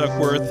 Michael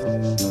Duckworth,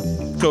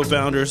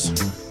 co-founders,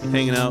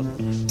 hanging out.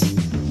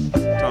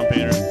 Tom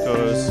Painter,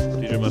 co-host,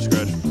 DJ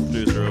Muskrat,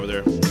 producer over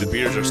there. The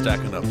beers are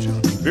stacking up, John.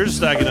 Beers are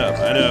stacking up.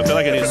 I know. I feel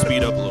like I need to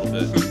speed up a little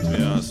bit, to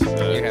be honest.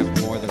 You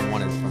have more than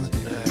one in front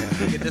of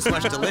you. You get this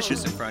much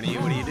delicious in front of you.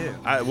 What do you do?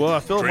 I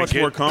feel Drink much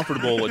it. more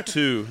comfortable with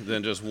two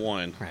than just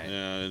one. Right.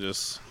 Yeah,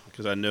 just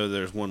because I know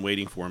there's one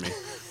waiting for me.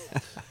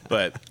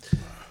 But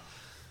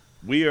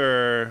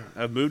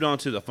I've moved on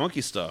to the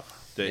funky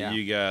stuff that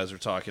you guys are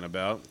talking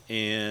about,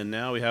 and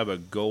now we have a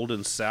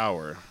golden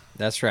sour.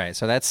 That's right.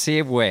 So that's Sea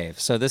of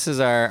Waves. So this is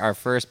our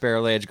first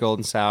barrel-aged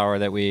golden sour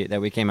that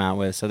we came out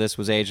with. So this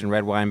was aged in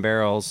red wine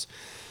barrels,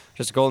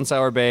 just a golden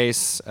sour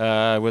base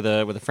with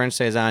a French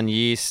Saison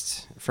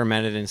yeast,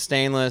 fermented in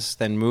stainless,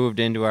 then moved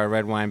into our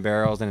red wine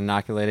barrels and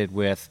inoculated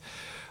with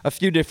a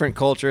few different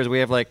cultures. We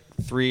have like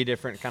 3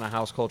 different kind of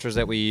house cultures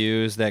that we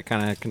use that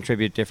kind of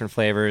contribute different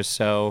flavors.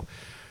 So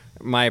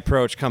my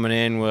approach coming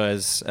in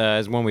was,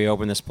 as when we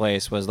opened this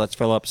place, was let's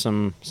fill up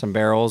some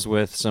barrels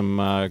with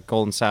some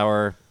golden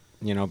sour,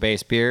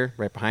 base beer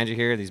right behind you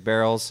here, these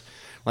barrels.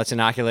 Let's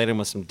inoculate them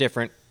with some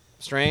different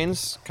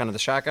strains, kind of the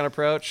shotgun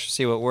approach,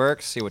 see what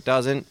works, see what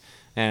doesn't,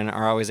 and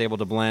are always able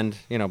to blend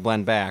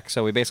back.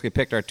 So we basically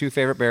picked our 2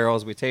 favorite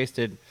barrels. We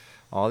tasted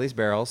all these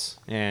barrels,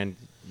 and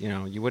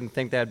you wouldn't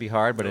think that'd be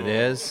hard, but it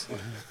is.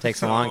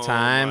 Takes a long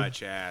time.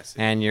 Much acid.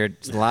 And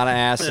it's a lot of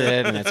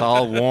acid, and it's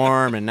all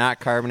warm and not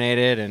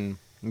carbonated, and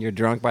you're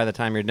drunk by the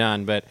time you're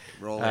done. But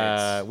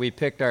we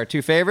picked our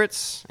 2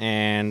 favorites,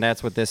 and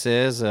that's what this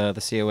is, the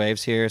Sea of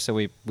Waves here. So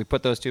we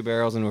put those 2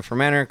 barrels into a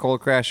fermenter,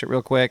 cold crashed it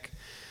real quick,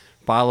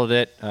 bottled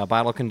it,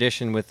 bottle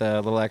conditioned with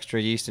a little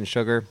extra yeast and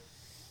sugar,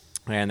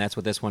 and that's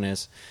what this one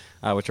is,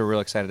 which we're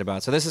real excited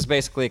about. So this is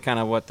basically kind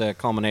of what the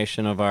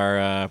culmination of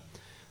our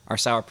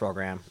sour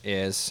program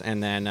is.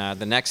 And then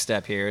the next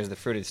step here is the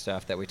fruited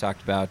stuff that we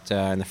talked about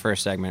in the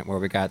first segment, where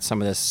we got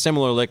some of this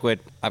similar liquid,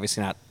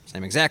 obviously not the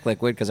same exact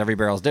liquid because every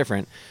barrel is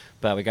different,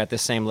 but we got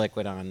this same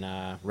liquid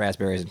on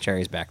raspberries and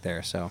cherries back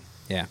there. So,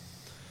 yeah.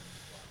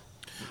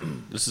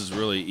 This is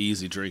really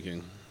easy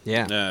drinking.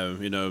 Yeah.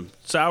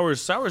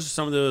 Sours are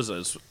some of those.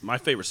 It's my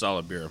favorite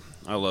solid beer.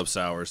 I love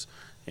sours.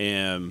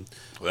 And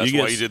Well, that's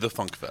why you did the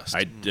Funk Fest.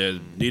 I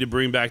did need to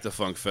bring back the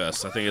Funk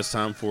Fest. I think it's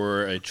time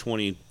for a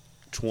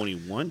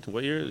 2021.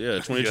 What year? Yeah,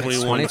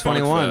 2021.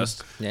 2021. Funk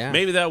Fest. Yeah.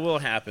 Maybe that will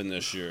happen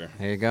this year.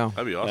 There you go.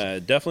 That'd be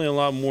awesome. Definitely a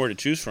lot more to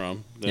choose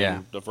from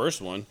than the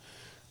first one.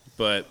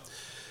 But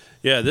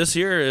yeah, this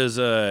year is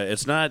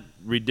it's not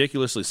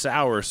ridiculously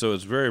sour, so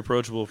it's very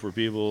approachable for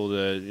people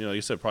that, like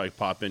you said, probably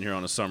pop in here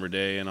on a summer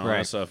day and all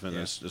that stuff, and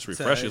it's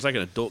refreshing. It's like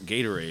an adult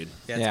Gatorade.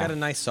 Yeah, it's got a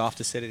nice soft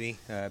acidity.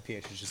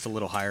 pH is just a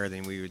little higher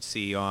than we would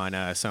see on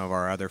some of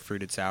our other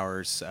fruited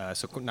sours,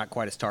 so not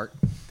quite as tart.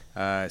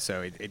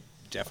 So it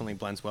definitely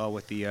blends well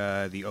with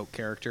the oak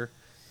character.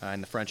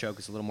 And the French oak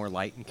is a little more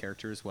light in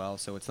character as well,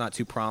 so it's not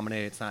too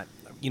prominent. It's not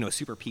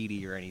super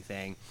peaty or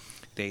anything.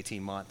 The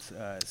 18-month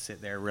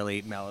sit there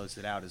really mellows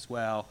it out as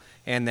well,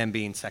 and then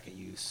being second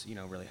use,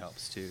 really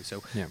helps too.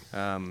 So,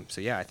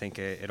 I think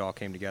it all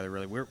came together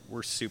really.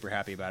 We're super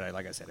happy about it.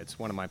 Like I said, it's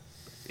one of my,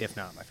 if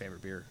not my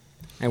favorite beer.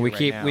 And we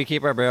right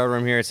keep our barrel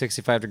room here at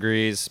 65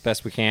 degrees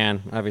best we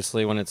can.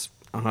 Obviously, when it's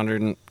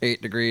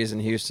 108 degrees in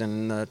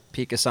Houston, the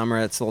peak of summer,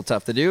 it's a little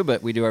tough to do,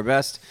 but we do our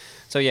best.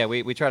 So yeah,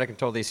 we try to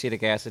control the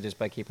acetic acid just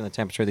by keeping the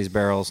temperature of these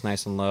barrels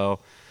nice and low.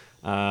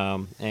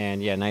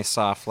 And yeah, nice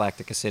soft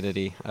lactic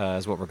acidity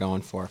is what we're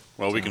going for.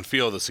 Well, we can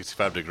feel the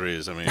 65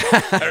 degrees. I mean,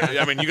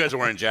 you guys are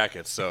wearing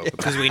jackets, so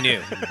because we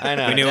knew. I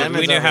know.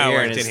 We knew how it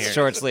worked in here.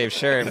 Short sleeve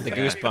shirt with the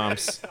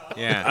goosebumps.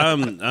 Yeah.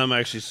 I'm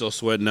actually still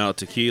sweating out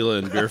tequila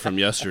and beer from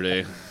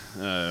yesterday.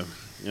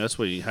 that's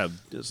what you have.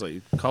 It's like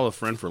you call a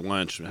friend for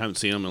lunch. I haven't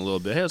seen them in a little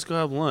bit. Hey, let's go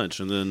have lunch.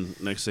 And then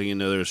next thing you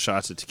know, there's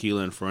shots of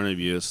tequila in front of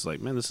you. It's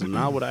like, man, this is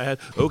not what I had.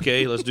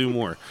 Okay, let's do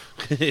more.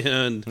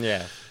 And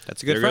Yeah.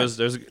 That's a good there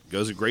friend.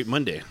 goes a great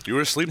Monday. You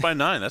were asleep by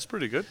 9. That's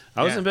pretty good.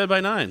 I was Yeah. in bed by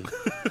 9.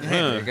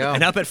 There you go.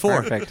 And up at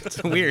 4. Perfect.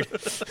 It's weird.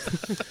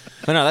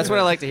 But no, that's what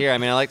I like to hear. I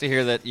mean, I like to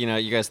hear that you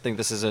guys think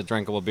this is a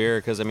drinkable beer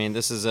because I mean,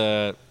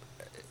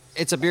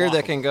 it's a beer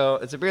that can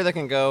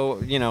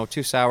go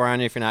too sour on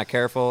you if you're not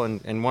careful.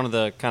 And one of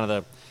the kind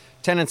of the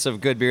tenets of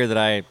good beer that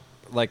I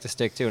like to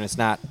stick to, and it's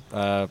not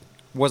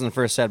wasn't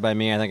first said by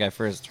me. I think I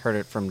first heard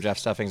it from Jeff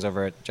Stuffings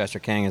over at Jester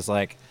King. Is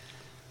like,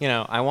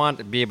 I want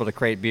to be able to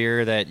create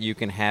beer that you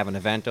can have an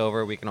event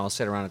over. We can all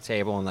sit around a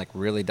table and like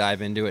really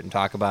dive into it and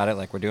talk about it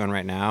like we're doing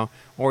right now.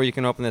 Or you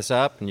can open this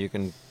up and you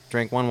can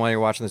drink one while you're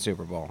watching the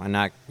Super Bowl and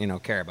not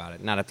care about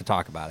it, not have to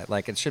talk about it.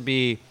 Like it shouldn't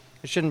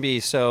be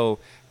so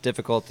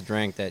difficult to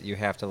drink that you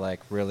have to like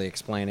really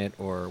explain it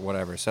or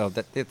whatever. So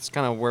that it's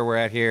kind of where we're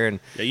at here. And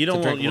Yeah, you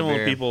don't to want drink more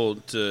beer. people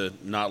to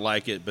not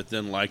like it, but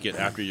then like it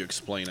after you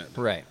explain it.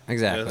 Right,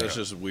 exactly. That's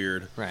just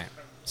weird. Right.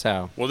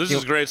 So Well, this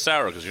is great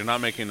sour because you're not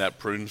making that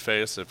prune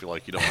face if you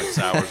don't like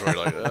sours or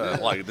you're like,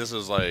 ugh. Like this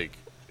is like,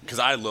 because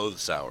I loathe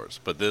sours,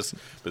 but this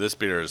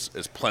beer is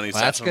plenty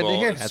well, that's good to sessionable.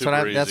 hear. It's That's super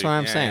what easy.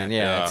 I'm saying.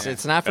 Yeah,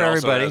 it's not for It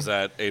everybody. Also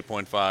has that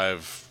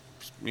 8.5.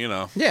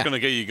 Yeah. It's gonna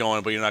get you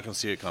going, but you're not gonna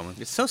see it coming.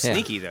 It's so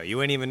sneaky, though. You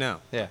wouldn't even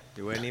know. Yeah.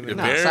 You wouldn't even You're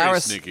know. very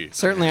sours sneaky.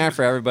 certainly aren't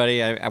for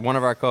everybody. One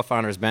of our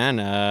co-founders, Ben,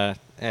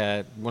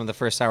 one of the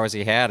first sours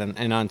he had,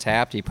 and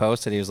Untapped, he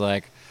posted, he was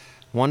like,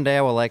 one day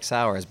I will like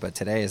sours, but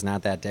today is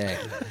not that day.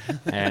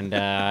 And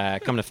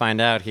come to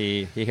find out,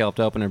 he helped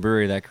open a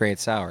brewery that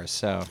creates sours.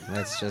 So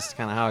that's just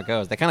kind of how it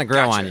goes. They kind of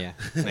grow on you.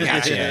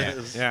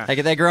 Yeah.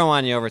 Like they grow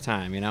on you over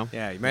time,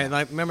 Yeah, you may,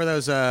 like, remember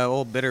those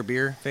old bitter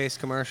beer face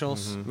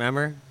commercials? Mm-hmm.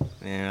 Remember?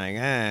 And you're like,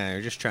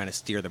 they're just trying to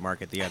steer the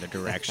market the other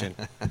direction.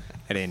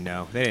 They didn't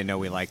know. They didn't know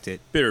we liked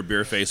it. Bitter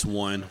Beer Face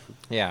 1.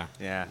 Yeah.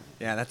 Yeah,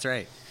 that's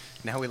right.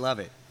 Now we love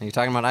it. Are you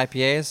talking about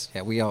IPAs?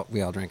 Yeah, we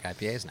all drink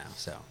IPAs now.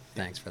 So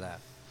thanks for that.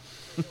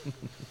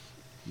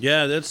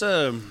 Yeah, that's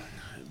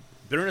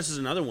bitterness is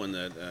another one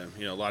that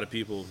a lot of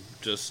people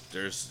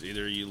there's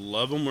either you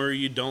love them or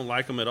you don't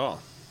like them at all.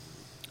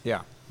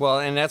 Yeah. Well,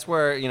 and that's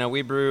where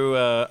we brew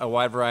a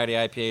wide variety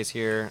of IPAs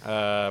here.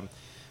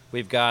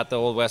 We've got the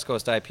old West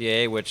Coast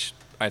IPA, which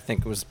I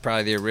think was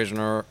probably the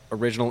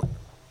original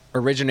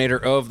originator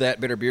of that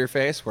bitter beer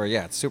face. Where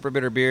it's super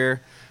bitter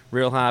beer,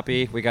 real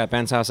hoppy. We got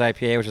Ben's House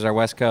IPA, which is our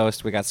West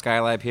Coast. We got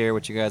Skylab here,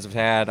 which you guys have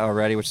had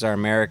already, which is our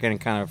American and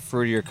kind of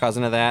fruitier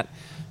cousin of that.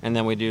 And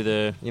then we do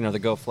the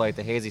Go Flight,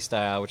 the hazy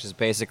style, which is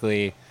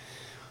basically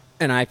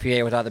an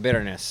IPA without the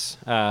bitterness.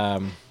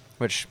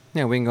 Which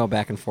we can go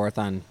back and forth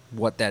on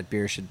what that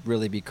beer should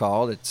really be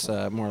called. It's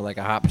more like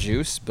a hop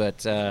juice,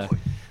 but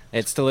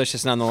it's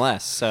delicious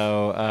nonetheless.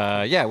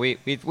 So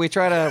we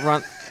try to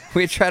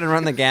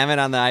run the gamut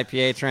on the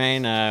IPA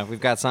train. We've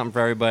got something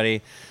for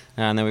everybody.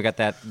 And then we got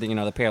that,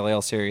 the Pale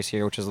Ale series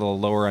here, which is a little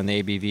lower on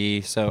the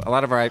ABV. So a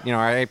lot of our, our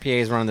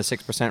IPAs run in the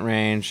 6%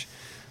 range.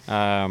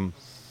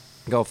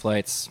 Go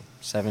Flight's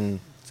 7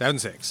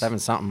 7.6. 7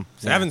 something.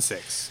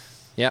 7.6.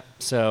 Yep.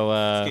 So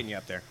It's getting you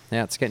up there.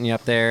 yeah, it's getting you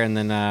up there. And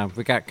then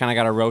we got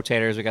our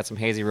rotators. We got some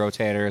hazy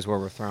rotators where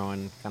we're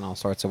throwing kind of all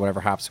sorts of whatever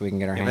hops we can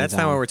get our Yeah, hands but that's on.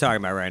 not what we're talking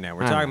about right now.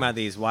 We're talking about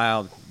these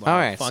wild All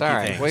right, funky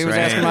sorry. things. Well, he was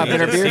right? asking about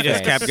bitter beer He just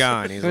face. kept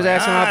going. He He's was like,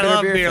 asking I about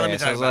love bitter beer Let me face.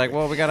 talk I was about like, beer.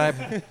 well, we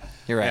got.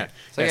 You're right. Yeah.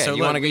 So Yeah, yeah, so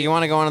you want look,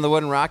 to go on to the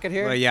Wooden Rocket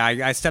here? Well, yeah,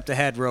 I stepped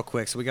ahead real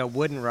quick. So we got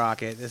Wooden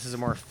Rocket. This is a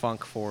more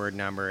funk forward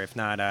number. If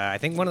not, I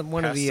think one of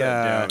Pass the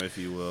that down, if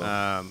you will.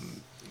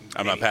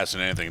 I'm not passing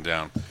anything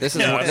down. This is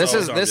No, it's this all-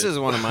 is it's all this good. is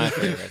one of my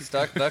favorites.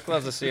 Duck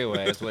loves the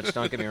COAs, which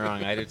don't get me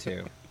wrong, I do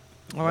too.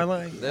 Oh, I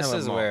like This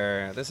is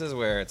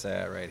where it's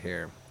at right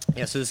here.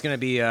 Yeah, so this is gonna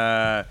be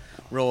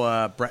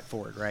real Brett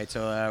Ford, right?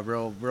 So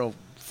real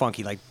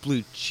funky, like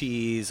blue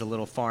cheese, a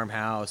little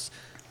farmhouse,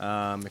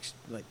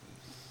 like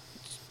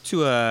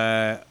to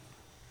a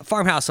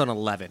farmhouse on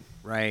 11,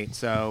 right?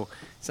 So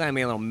it's not gonna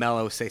be a little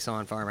mellow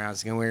saison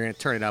farmhouse. Again, we're gonna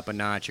turn it up a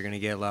notch. You're gonna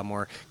get a lot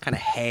more kind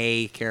of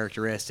hay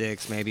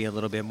characteristics, maybe a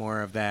little bit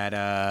more of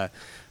that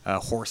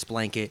horse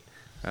blanket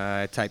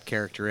type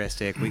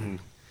characteristic. We can.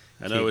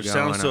 I know it keep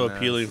sounds so going on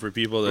appealing for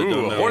people that Ooh,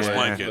 don't a know horse what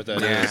blanket.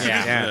 that Yeah, is.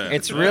 yeah.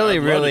 It's really, I'd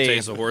love to really,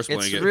 taste a horse it's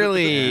blanket.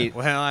 really,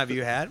 Well, have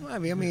you had? I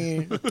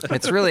mean,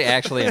 it's really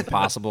actually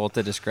impossible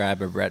to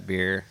describe a Brett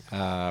beer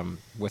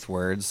with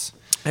words.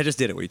 I just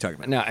did it. What are you talking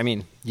about? No, I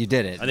mean you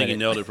did it. I think you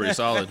nailed it pretty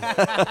solid.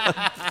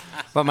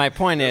 But my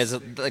point is,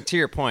 like, to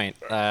your point,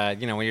 when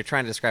you're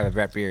trying to describe a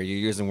Brett beer, you're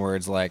using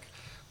words like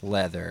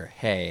leather,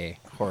 hay,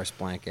 horse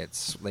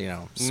blankets,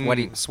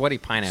 sweaty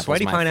pineapple.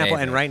 Sweaty is my pineapple,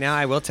 favorite. and right now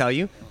I will tell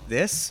you,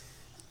 this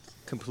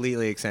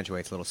completely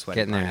accentuates a little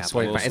sweaty Getting there, pineapple.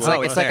 sweaty pine- it's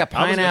like- it's like a there.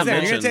 pineapple. You're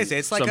gonna mention taste it.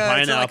 It's like some a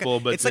pineapple,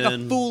 but it's like a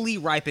then- fully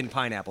ripened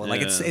pineapple. Like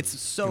Yeah. it's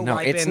so No,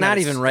 ripened it's that not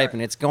it's even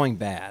ripened. It's going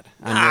bad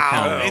on your Wow,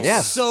 counter. it's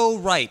Yes. so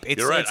ripe. It's,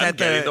 You're right. It's I'm at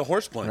getting the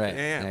horse blanket. Right.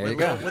 Yeah, There with, you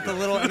go. With the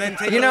little, and then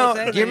take You a know, little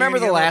thing, do you and remember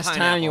you're the gonna get a last little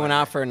time you pineapple went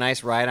on out for a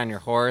nice ride on your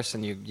horse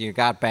and you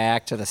got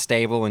back to the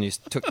stable and you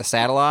took the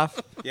saddle off?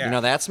 Yeah. You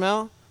know that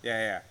smell? it.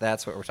 Yeah.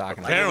 That's what we're talking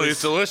about. Apparently,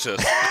 it's delicious.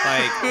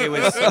 Like it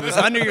was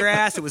under your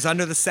ass. It was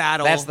under the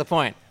saddle. That's the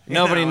point. You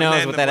Nobody know, and knows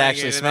then what the that blanket,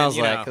 actually and then, smells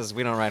you like know. because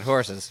we don't ride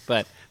horses.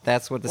 But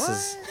that's what this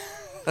is.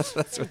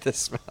 That's what this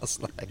smells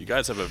like. You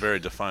guys have a very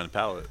defined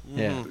palate.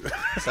 Yeah.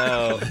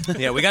 So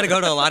Yeah, we got to go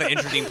to a lot of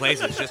interesting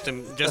places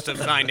just to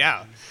find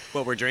out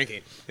what we're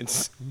drinking.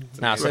 It's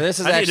now, so this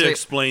is I need to actually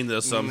explain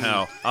this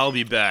somehow. I'll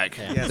be back.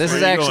 this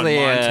is Where are you going,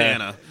 actually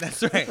Montana.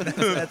 that's right.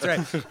 That's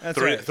right. That's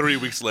right. 3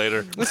 weeks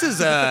later. This is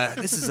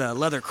a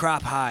leather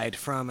crop hide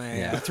from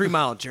a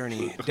 3-mile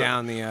journey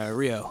down the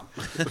Rio.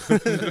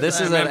 This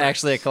is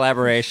actually a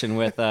collaboration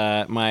with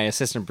my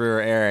assistant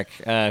brewer Eric,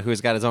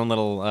 who's got his own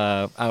little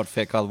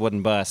outfit called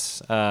Wooden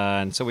Bus,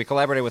 and so we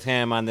collaborated with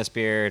him on this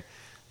beer.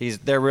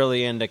 They're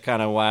really into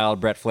kind of wild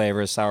Brett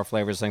flavors, sour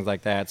flavors, things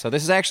like that. So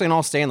this is actually an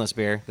all stainless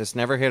beer. This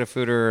never hit a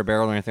foeder or a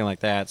barrel or anything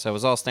like that. So it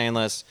was all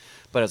stainless,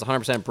 but it's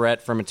 100%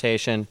 Brett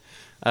fermentation.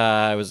 It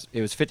was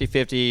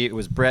 50-50. It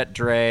was Brett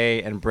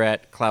Dre and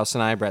Brett Klaus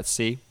and I, Brett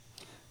C.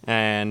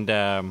 And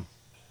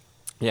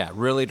yeah,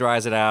 really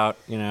dries it out,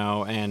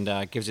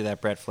 and gives you that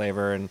Brett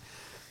flavor. And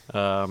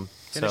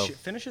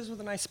Finishes with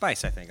a nice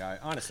spice, I think.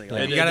 Honestly,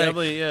 Yeah, you got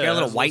definitely, you got a has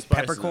little some white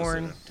spiciness peppercorn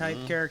in it. type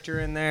character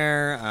in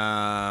there.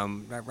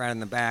 Right in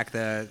the back,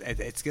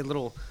 it's a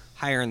little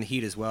higher in the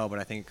heat as well, but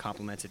I think it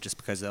complements it just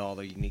because of all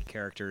the unique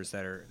characters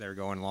that are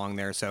going along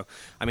there. So,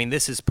 I mean,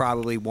 this is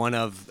probably one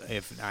of,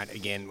 if not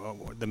again,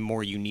 the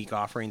more unique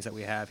offerings that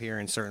we have here,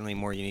 and certainly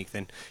more unique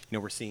than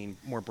we're seeing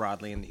more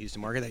broadly in the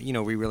Houston market. That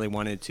we really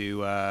wanted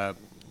to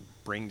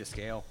bring to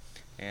scale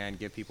and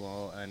give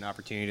people an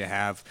opportunity to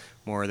have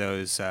more of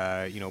those,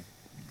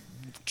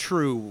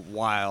 true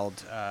wild,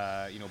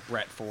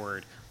 Brett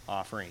Ford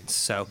offerings.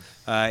 So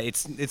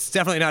it's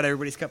definitely not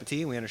everybody's cup of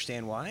tea, and we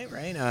understand why,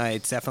 right?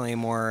 It's definitely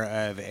more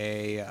of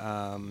a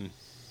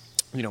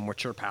more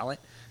mature palate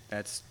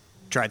that's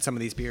tried some of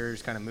these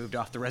beers, kind of moved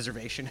off the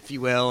reservation, if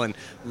you will, and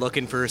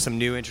looking for some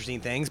new interesting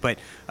things. But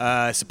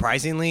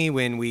surprisingly,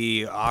 when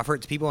we offer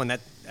it to people, and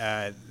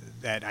that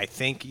I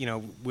think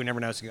we never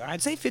know.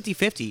 I'd say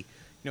 50-50.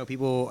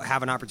 People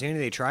have an opportunity,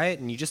 they try it,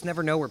 and you just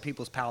never know where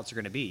people's palates are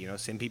going to be.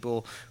 Some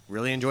people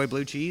really enjoy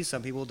blue cheese,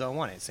 some people don't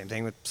want it. Same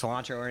thing with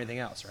cilantro or anything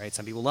else, right?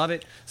 Some people love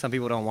it, some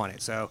people don't want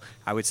it. So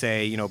I would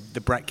say, the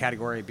Brett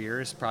category of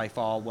beers probably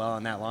fall well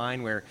in that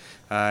line where,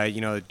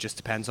 it just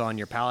depends on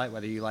your palate,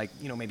 whether you like,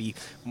 maybe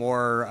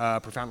more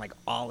profound like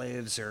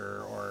olives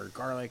or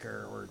garlic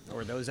or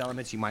those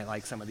elements. You might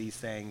like some of these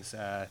things.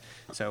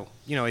 So,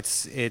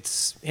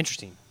 it's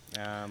interesting.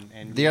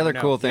 And The other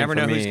cool thing you never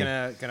for know who's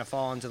me- gonna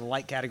fall into the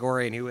light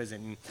category and who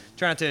isn't. And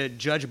try not to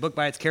judge a book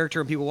by its character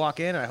when people walk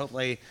in. I hope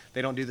they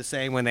don't do the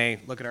same when they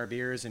look at our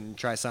beers and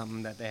try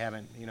something that they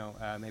haven't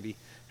maybe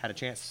had a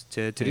chance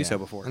to do so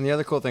before. And the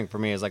other cool thing for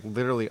me is like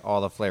literally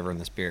all the flavor in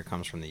this beer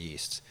comes from the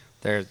yeast.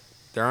 There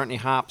aren't any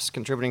hops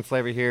contributing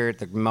flavor here.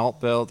 The malt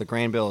bill, the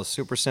grain bill is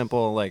super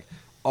simple. Like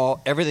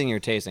everything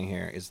you're tasting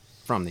here is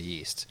from the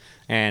yeast.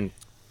 And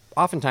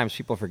oftentimes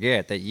people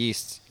forget that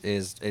yeast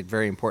is a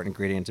very important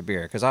ingredient to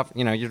beer because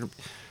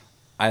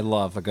I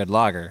love a good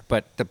lager,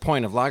 but the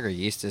point of lager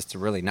yeast is to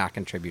really not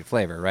contribute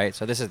flavor, right?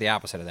 So this is the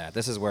opposite of that.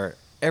 This is where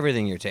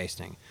everything you're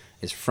tasting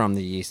is from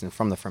the yeast and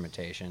from the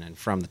fermentation and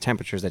from the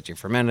temperatures that you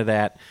fermented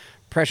at,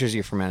 pressures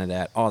you fermented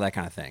at, all that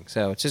kind of thing.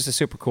 So it's just a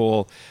super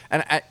cool,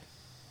 and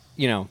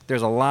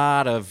there's a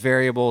lot of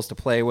variables to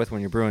play with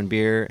when you're brewing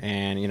beer,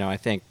 and I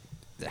think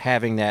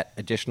having that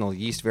additional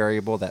yeast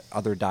variable, that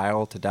other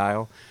dial to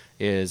dial,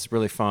 is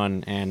really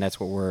fun, and that's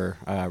what we're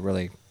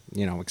really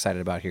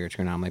excited about here at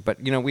True Anomaly. But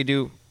we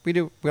do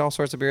all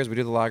sorts of beers. We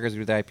do the lagers, we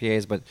do the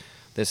IPAs, but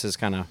this is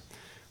kind of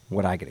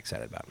what I get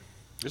excited about.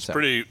 It's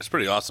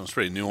pretty awesome. It's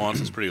pretty nuanced.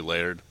 It's pretty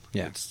layered.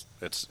 Yeah.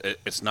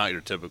 It's not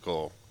your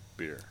typical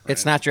beer. Right?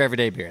 It's not your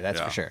everyday beer, that's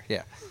Yeah. for sure.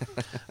 Yeah.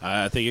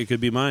 I think it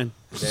could be mine.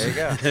 There you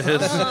go.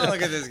 Oh,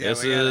 look at this guy.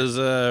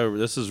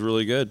 This is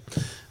really good.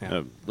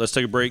 Yeah. Let's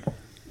take a break.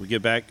 We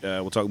get back.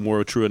 We'll talk more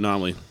with True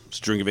Anomaly. It's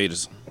Drink of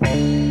Ages.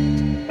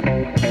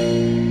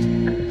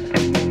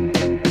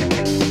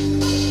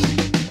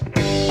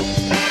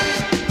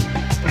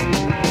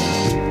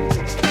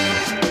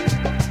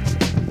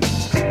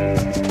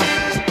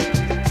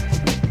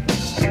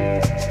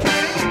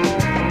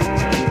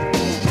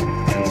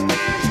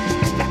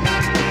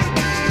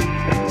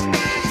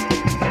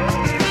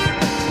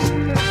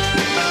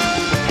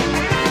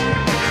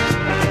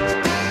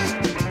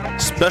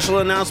 Special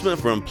announcement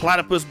from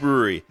Platypus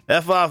Brewery.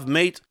 F off,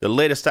 mate. The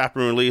latest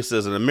taproom release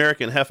is an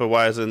American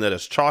Hefeweizen that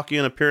is chalky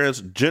in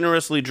appearance,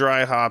 generously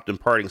dry hopped,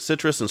 imparting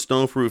citrus and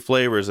stone fruit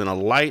flavors in a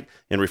light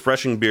and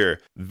refreshing beer.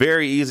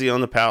 Very easy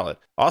on the palate.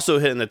 Also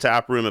hitting the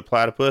taproom at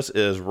Platypus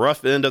is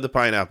Rough End of the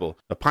Pineapple,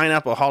 a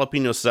pineapple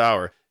jalapeno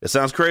sour. It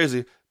sounds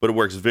crazy, but it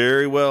works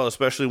very well,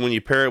 especially when you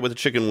pair it with the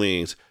chicken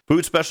wings.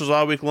 Food specials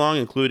all week long,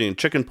 including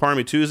Chicken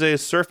Parmy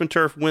Tuesdays, Surf and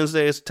Turf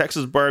Wednesdays,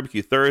 Texas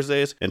Barbecue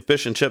Thursdays, and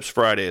Fish and Chips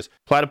Fridays.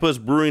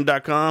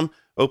 PlatypusBrewing.com,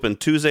 open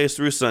Tuesdays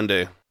through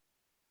Sunday.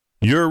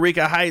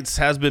 Eureka Heights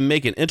has been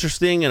making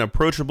interesting and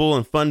approachable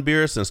and fun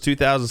beer since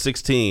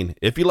 2016.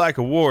 If you like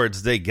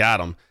awards, they got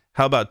them.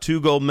 How about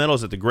 2 gold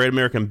medals at the Great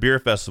American Beer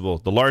Festival,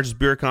 the largest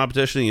beer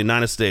competition in the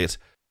United States?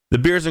 The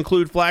beers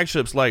include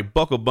flagships like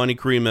Buckle Bunny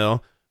Cream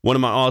Ale, one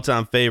of my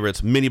all-time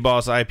favorites, Mini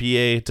Boss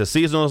IPA, to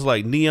seasonals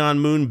like Neon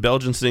Moon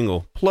Belgian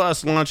Single,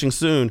 plus launching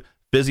soon,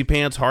 Fizzy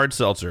Pants Hard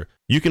Seltzer.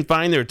 You can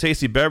find their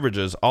tasty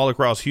beverages all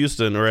across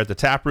Houston or at the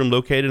tap room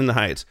located in the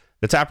Heights.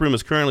 The tap room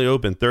is currently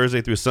open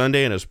Thursday through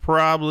Sunday and is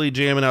probably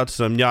jamming out to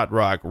some yacht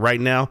rock right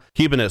now,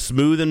 keeping it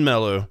smooth and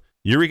mellow.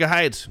 Eureka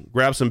Heights,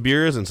 grab some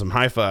beers and some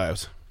high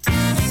fives.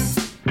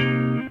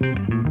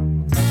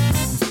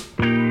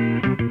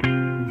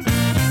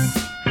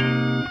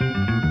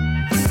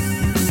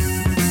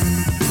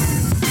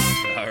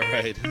 All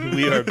right,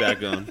 we are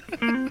back on.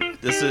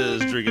 This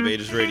is Drink of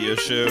Ages Radio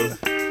Show,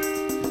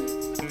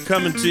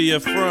 coming to you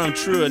from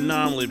True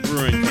Anomaly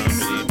Brewing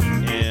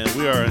Company, and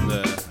we are in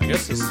the, I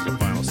guess this is the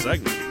final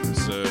segment,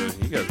 so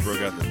you guys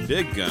broke out the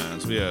big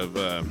guns. We have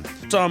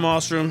Tom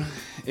Ostrom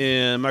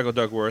and Michael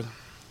Duckworth,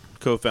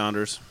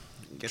 co-founders.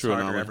 Gets True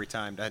harder Anomaly. every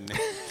time, doesn't it?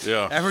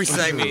 Yeah. Every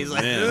segment, he's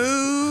like, Man.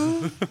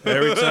 ooh.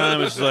 Every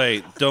time it's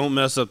like, don't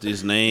mess up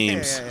these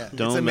names.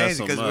 Don't It's mess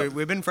amazing them up. because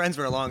we've been friends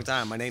for a long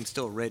time. My name's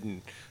still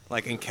written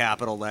like in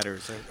capital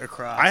letters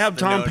across. I have the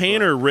Tom notebook.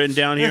 Painter written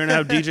down here, and I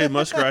have DJ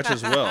Muskratch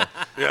as well.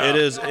 Yeah. It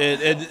is,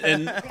 and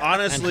And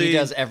honestly, he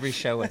does every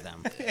show with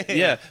them.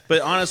 yeah.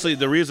 But honestly,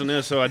 the reason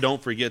is so I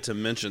don't forget to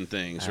mention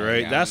things,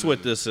 right? yeah. That's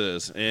what this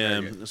is,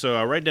 and so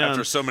I write down.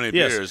 After so many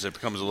Yes. beers, it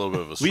becomes a little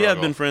bit of a We struggle.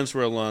 have been friends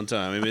for a long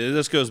time. I mean,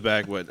 this goes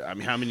back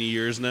how many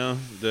years now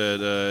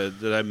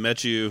that I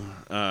met you?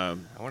 I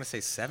want to say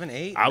 7,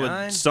 8, I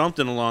 9. would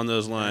something along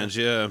those lines,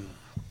 yeah.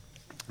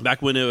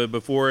 Back when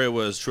before it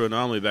was True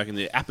Anomaly, back in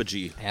the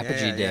Apogee.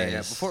 Apogee days. Yeah.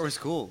 Before it was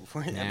cool.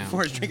 Before it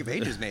was Drink of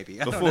Ages, maybe.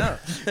 I Before-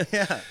 don't know.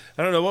 Yeah.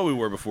 I don't know what we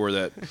were before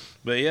that,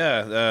 but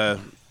yeah,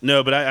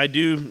 no. But I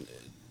do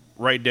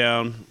write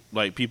down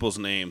like people's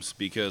names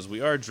because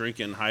we are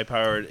drinking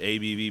high-powered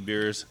ABV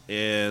beers,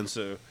 and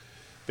so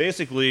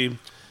basically,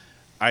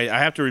 I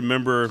have to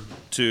remember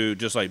to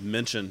just like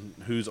mention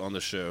who's on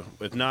the show.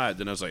 If not,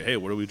 then I was like, hey,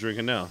 what are we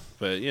drinking now?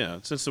 But yeah,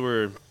 since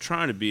we're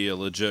trying to be a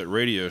legit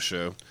radio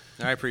show,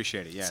 I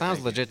appreciate it. Yeah. Sounds thank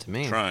you. legit to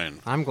me. Trying.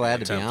 I'm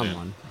glad to be on Attempting.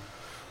 one.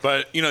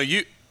 But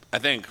I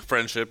think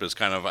friendship is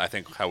kind of, I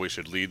think how we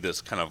should lead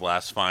this kind of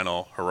last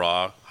final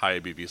hurrah high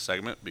ABV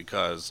segment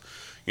because,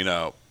 we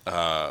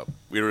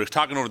were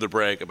talking over the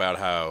break about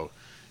how,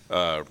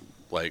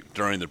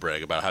 during the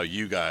break about how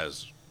you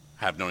guys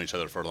have known each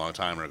other for a long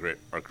time and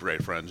are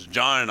great friends.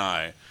 John and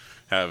I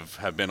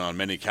have been on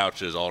many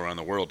couches all around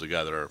the world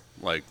together,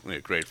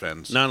 great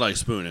friends. not like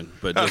spooning,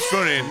 but Not just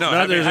spooning. No, Not I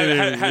mean, there's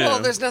any- Well,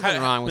 there's nothing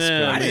wrong with Yeah.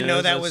 spooning. I didn't Yeah, know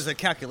that that's- was a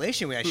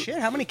calculation. We had shit.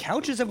 How many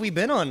couches have we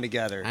been on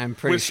together? I'm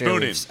pretty With sure.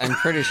 spooning. I'm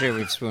pretty sure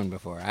we've spooned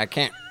before. I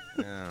can't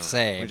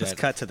say, We just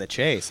but cut to the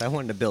chase. I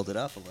wanted to build it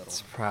up a little.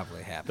 it's probably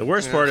The happened.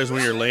 worst part is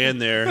when you're laying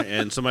there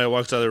and somebody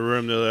walks out of the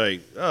room. They're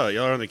like, "Oh,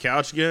 y'all are on the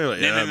couch again?" Like,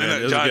 yeah,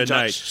 man, it was a good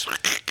night.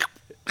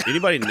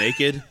 Anybody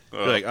naked?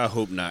 They're like, I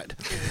hope not.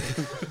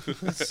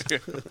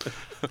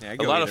 Yeah,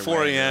 A lot of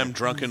 4 a.m.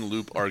 drunken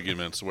loop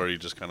arguments where you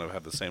just kind of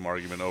have the same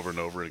argument over and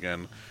over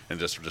again and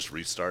just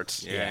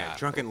restarts. Yeah.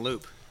 Drunken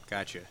loop.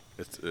 Gotcha.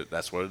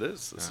 That's what it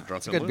is. It's a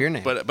drunken good loop. beer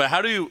name. But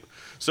how do you?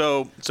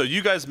 So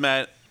you guys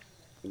met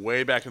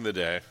way back in the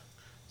day,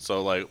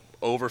 so like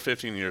over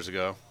 15 years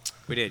ago.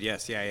 We did,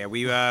 yes, yeah.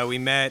 We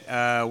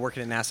met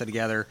working at NASA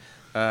together.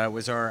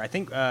 Was our, I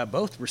think,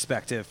 both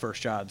respective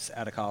first jobs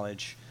out of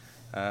college.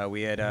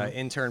 We had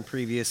interned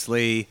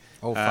previously.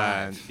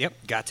 05. Yep,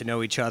 got to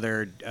know each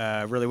other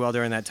really well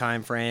during that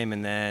time frame,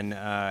 and then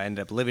ended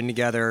up living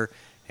together.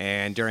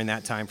 And during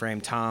that time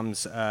frame,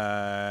 Tom's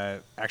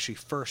actually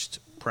first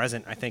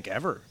present, I think,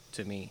 ever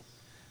to me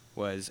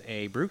was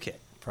a brew kit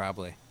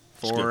Probably.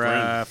 a good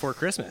friend. for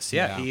Christmas.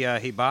 Yeah, Yeah.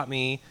 he bought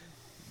me,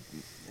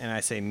 and I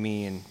say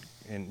me and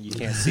you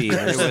can't see.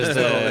 There's, It was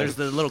there's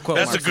the little quote.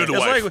 That's a marks good there.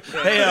 wife. It's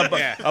like,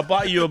 hey, I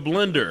bought you a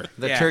blender.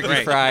 The Yeah, turkey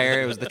right.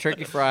 fryer. It was the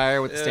turkey fryer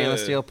with the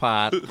stainless steel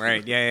pot.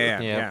 Right.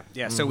 Yeah.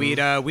 Yep. So we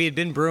had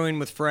been brewing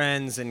with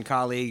friends and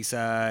colleagues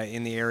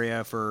in the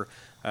area for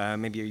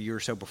maybe a year or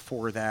so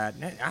before that.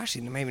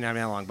 Actually, maybe not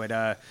that long,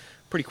 but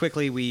pretty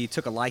quickly we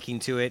took a liking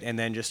to it and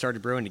then just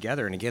started brewing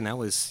together. And again, that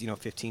was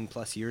 15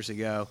 plus years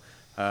ago,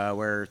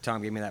 where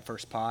Tom gave me that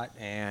first pot,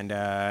 and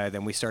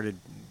then we started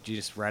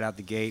just right out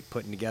the gate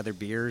putting together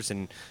beers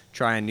and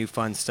trying new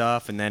fun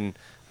stuff. And then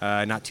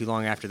not too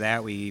long after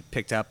that, we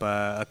picked up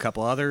a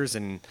couple others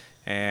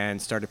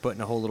and started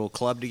putting a whole little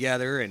club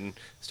together and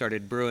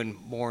started brewing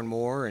more and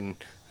more. And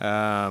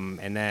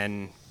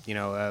then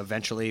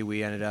eventually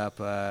we ended up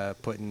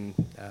putting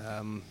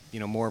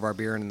more of our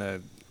beer in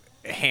the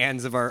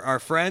hands of our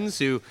friends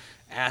who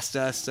asked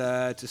us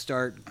to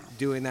start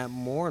doing that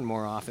more and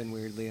more often,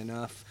 weirdly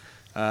enough.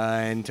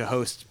 and to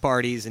host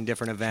parties and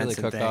different events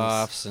Chili and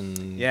cook-offs things.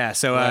 and Yeah,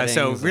 so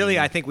weddings really,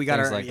 and I think we got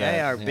things our like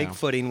that, our you big know.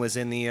 footing was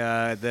in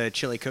the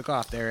chili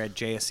cook-off there at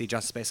JSC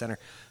Johnson Space Center.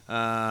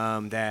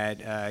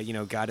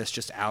 That got us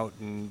just out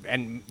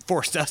and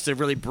forced us to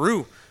really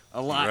brew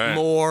a lot Right.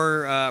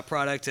 more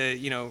product to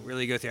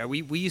really go through.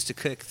 We used to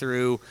cook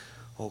through,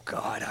 oh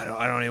God,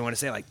 I don't even want to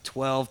say, like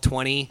 12,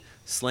 20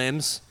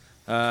 Slims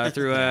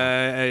through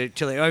a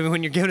chili. I mean,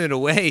 when you're giving it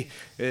away,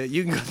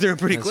 you can go through it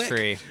pretty That's quick.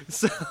 free.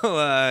 So,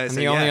 And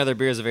the only other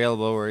beers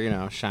available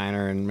were,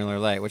 Shiner and Miller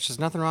Lite, which is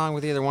nothing wrong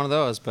with either one of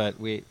those, but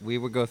we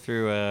would go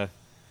through a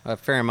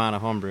fair amount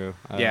of homebrew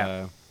at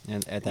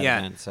that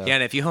event. So. Yeah,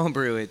 and if you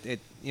homebrew it,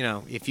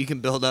 if you can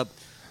build up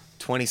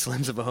 20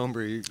 Slims of a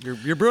homebrew,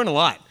 you're brewing a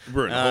lot.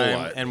 Brewing a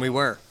whole lot. And we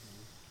were.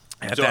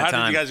 At So that how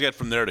time. did you guys get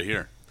from there to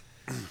here?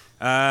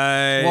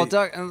 Well,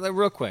 Duck,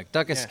 real quick,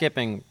 Duck is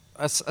skipping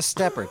a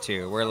step or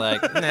two. We're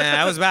like, Nah,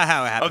 that was about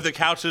how it happened. Of the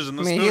couches and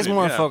the I mean, he's snooty,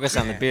 more yeah. focused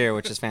on the beer,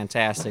 which is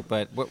fantastic.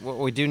 But what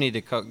we do need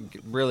to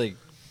really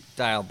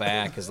dial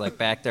back is like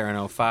back there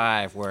in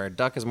 05, where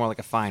Duck is more like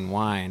a fine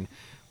wine,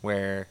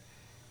 where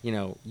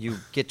you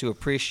get to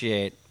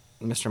appreciate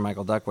Mr.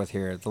 Michael Duckworth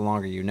here the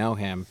longer you know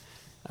him.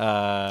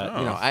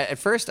 At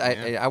first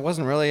I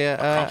wasn't really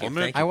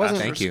compliment. I wasn't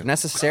Thank you.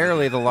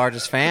 necessarily the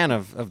largest fan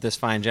of this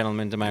fine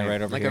gentleman to my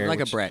right over like here. a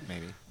which, Brett,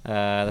 maybe.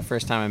 the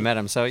first time I met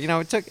him. So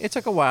it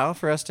took a while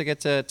for us to get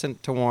to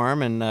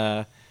warm,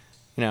 and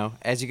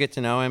as you get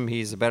to know him,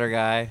 he's a better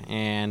guy,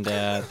 and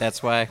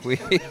that's why we.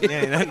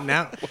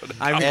 Now,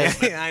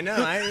 I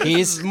know.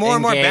 He's He's more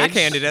and more engaged.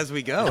 backhanded as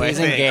we go. He's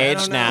I think. I engaged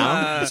don't know.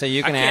 now, so you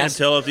I can can't ask.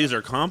 tell if these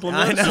are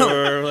compliments I know.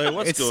 or like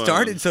what's It going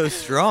started on. so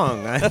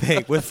strong, I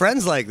think, with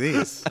friends like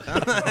these.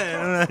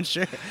 I'm not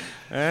sure.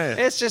 All right.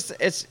 It's just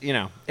it's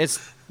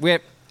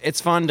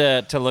fun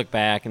to look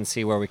back and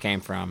see where we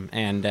came from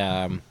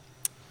and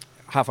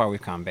how far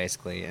we've come,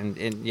 basically.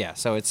 And yeah,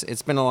 so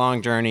it's been a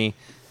long journey,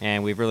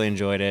 and we've really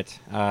enjoyed it.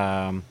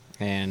 Growing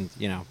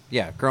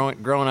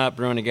up,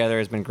 brewing together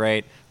has been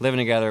great. Living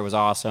together was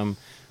awesome.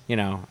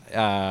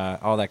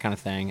 All that kind of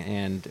thing.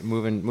 And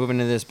moving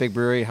to this big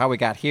brewery, how we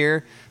got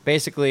here,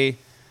 basically,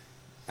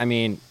 I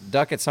mean,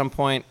 Duck at some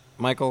point,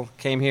 Michael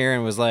came here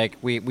and was like,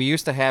 we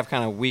used to have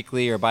kind of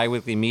weekly or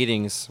bi-weekly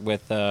meetings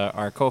with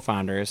our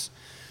co-founders,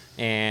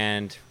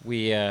 and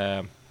we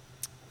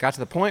got to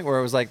the point where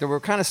it was like we were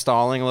kind of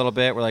stalling a little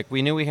bit. We're like,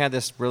 we knew we had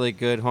this really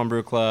good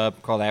homebrew club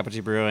called Apogee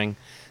Brewing,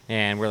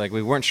 and we're like,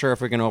 we weren't sure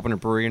if we were going to open a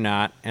brewery or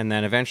not. And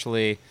then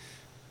eventually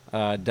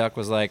Duck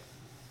was like,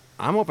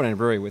 I'm opening a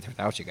brewery with or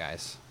without you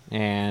guys.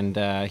 And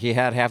he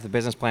had half the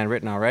business plan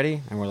written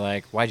already, and we're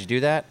like, why'd you do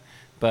that?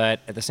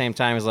 But at the same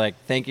time, he's like,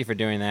 thank you for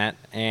doing that.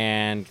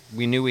 And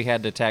we knew we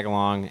had to tag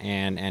along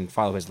and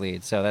follow his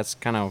lead. So that's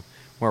kind of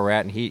where we're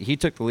at. And he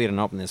took the lead and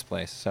opened this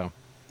place. So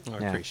I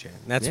yeah. appreciate it.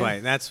 That's Yeah. why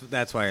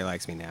that's why he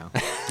likes me now.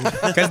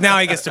 Because now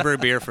he gets to brew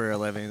beer for a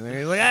living. And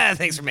he's like,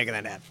 thanks for making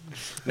that happen.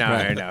 No.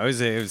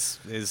 It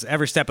was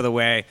every step of the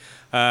way,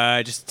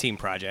 just a team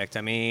project.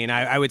 I mean,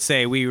 I would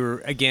say we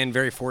were, again,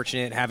 very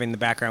fortunate having the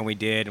background we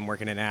did and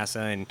working at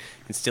NASA and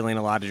instilling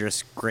a lot of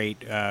just great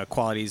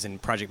qualities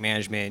and project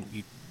management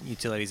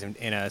utilities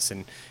in us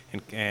and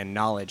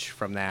knowledge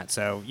from that.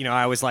 So,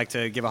 I always like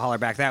to give a holler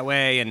back that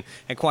way. And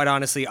quite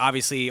honestly,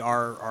 obviously,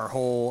 our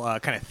whole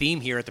kind of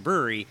theme here at the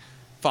brewery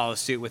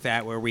follows suit with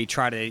that, where we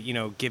try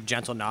to, give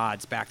gentle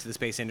nods back to the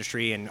space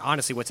industry and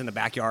honestly what's in the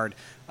backyard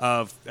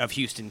of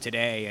Houston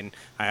today. And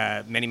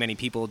many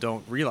people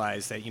don't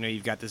realize that,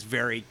 you've got this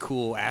very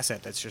cool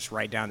asset that's just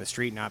right down the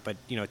street, not but,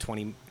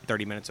 20,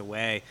 30 minutes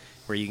away,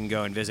 where you can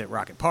go and visit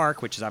Rocket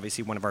Park, which is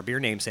obviously one of our beer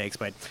namesakes,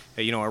 but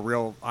a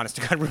real, honest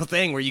to God, real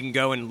thing where you can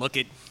go and look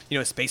at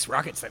space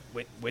rockets that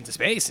went to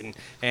space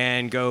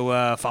and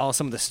go follow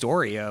some of the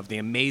story of the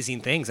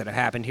amazing things that have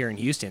happened here in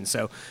Houston.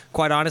 So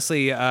quite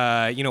honestly,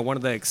 one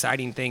of the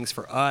exciting things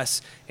for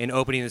us in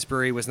opening this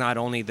brewery was not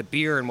only the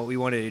beer and what we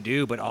wanted to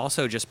do, but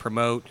also just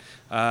promote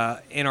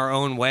in our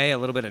own way a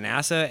little bit of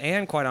NASA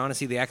and quite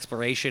honestly the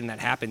exploration that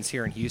happens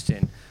here in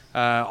Houston.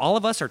 All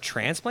of us are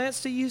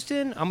transplants to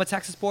Houston. I'm a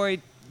Texas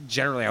boy.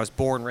 Generally, I was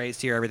born,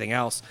 raised here, everything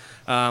else.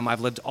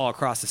 I've lived all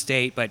across the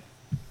state, but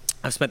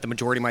I've spent the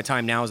majority of my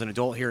time now as an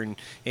adult here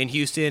in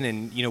Houston,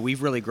 and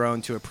we've really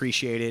grown to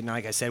appreciate it. And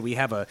like I said, we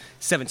have a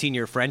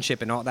 17-year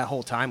friendship, and all that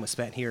whole time was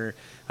spent here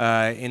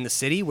in the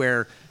city,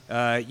 where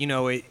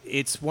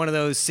it's one of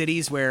those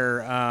cities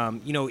where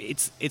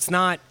it's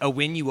not a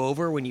win you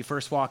over when you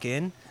first walk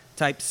in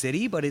type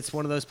city, but it's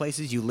one of those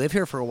places you live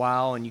here for a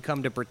while and you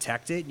come to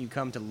protect it and you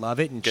come to love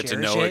it and Get to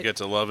cherish know it. it, get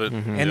to love it.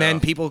 And then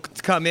people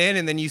come in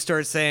and then you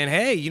start saying,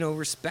 hey,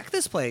 respect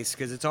this place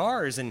because it's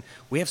ours. And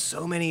we have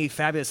so many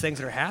fabulous things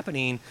that are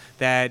happening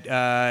that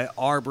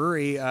our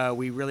brewery,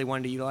 we really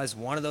wanted to utilize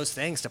one of those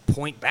things to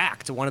point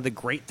back to one of the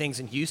great things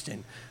in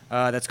Houston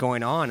that's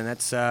going on. And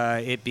that's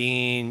it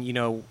being,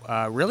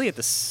 really at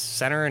the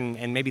center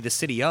and maybe the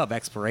city of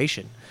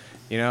exploration.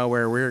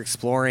 where we're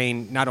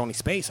exploring not only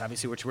space,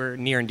 obviously, which we're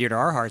near and dear to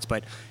our hearts,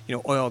 but,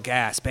 oil,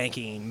 gas,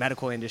 banking,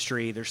 medical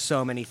industry. There's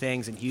so many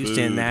things in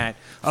Houston Food. that,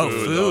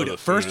 Food, the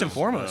first food and is-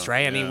 foremost, yeah, right?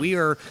 I yeah. mean, we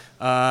are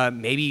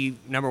maybe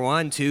number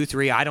 1, 2,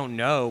 3, I don't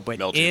know, but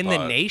Melting in the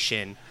pot.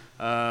 nation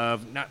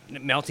of not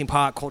melting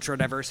pot, cultural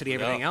diversity,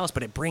 everything Yeah. else,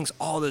 but it brings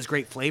all those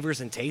great flavors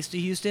and tastes to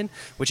Houston,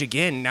 which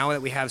again, now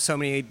that we have so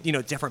many,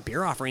 different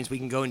beer offerings, we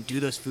can go and do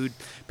those food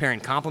pairing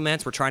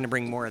compliments. We're trying to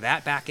bring more of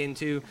that back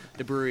into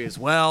the brewery as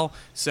well.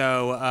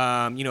 So,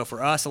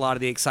 for us, a lot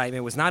of the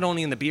excitement was not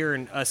only in the beer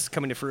and us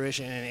coming to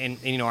fruition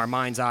and our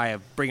mind's eye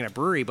of bringing a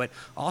brewery, but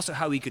also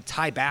how we could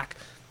tie back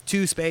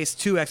to space,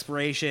 to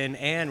exploration,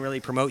 and really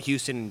promote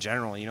Houston in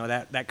general.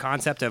 That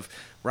concept of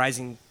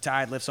rising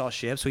tide lifts all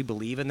ships. We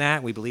believe in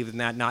that. We believe in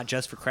that not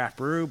just for craft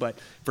brew, but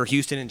for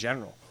Houston in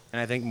general. And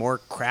I think more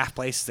craft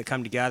places that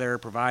come together,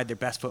 provide their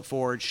best foot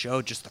forward,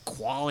 show just the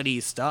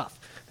quality stuff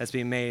that's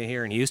being made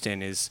here in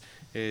Houston is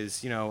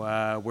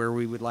where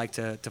we would like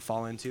to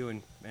fall into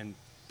and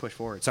push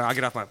forward. So I'll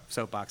get off my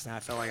soapbox now. I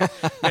felt like I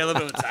made a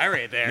little bit of a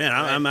tirade there. Man,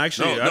 I'm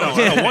actually. No, I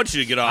don't want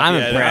you to get off I'm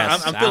yet.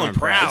 impressed. I'm feeling I'm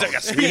proud.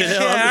 impressed.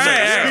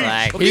 I'm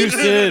Like,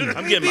 Houston.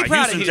 getting Be my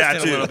proud of Houston Houston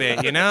tattoo. a little bit,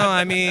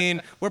 I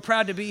mean, we're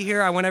proud to be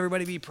here. I want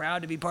everybody to be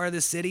proud to be part of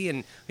this city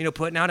and,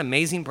 putting out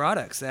amazing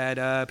products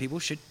that people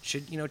should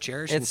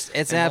cherish. It's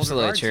and hold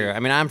absolutely regard true. to. I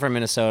mean, I'm from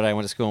Minnesota. I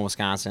went to school in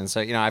Wisconsin,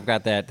 so I've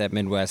got that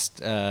Midwest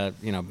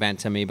bent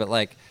to me. But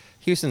like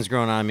Houston's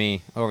grown on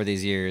me over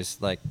these years,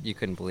 like you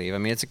couldn't believe. I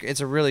mean,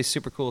 it's a really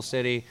super cool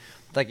city.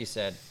 Like you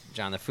said,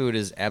 John, the food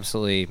is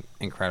absolutely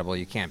incredible.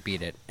 You can't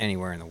beat it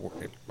anywhere in the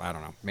world. I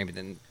don't know, maybe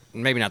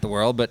not the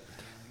world, but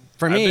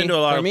for me, I've been to a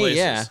lot of places,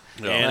 yeah.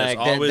 and it's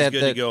Like, always good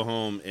to go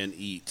home and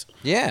eat.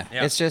 Yeah,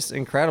 Yeah. it's just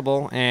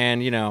incredible,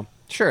 and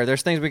sure,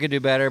 there's things we could do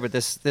better, but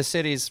this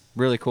city's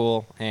really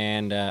cool,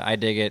 and I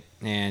dig it,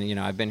 and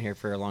I've been here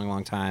for a long,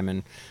 long time,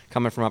 and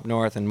coming from up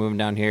north and moving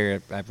down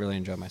here, I've really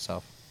enjoyed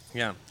myself.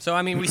 Yeah. So,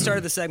 I mean, we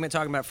started the segment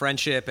talking about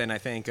friendship, and I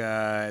think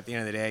at the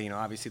end of the day,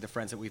 obviously the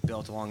friends that we've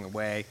built along the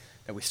way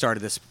that we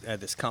started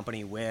this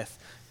company with,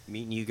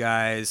 meeting you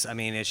guys. I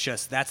mean, it's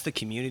just that's the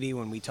community.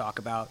 When we talk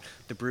about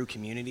the brew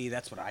community,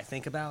 that's what I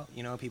think about.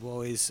 People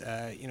always,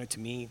 to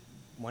me,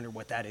 wonder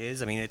what that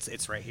is. I mean,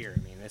 it's right here. I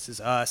mean, this is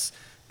us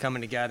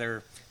coming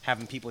together,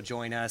 having people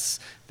join us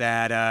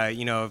that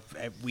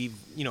we've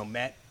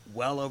met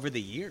well over the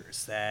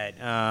years that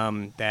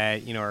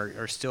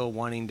are still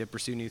wanting to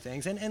pursue new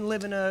things and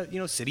live in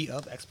a city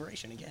of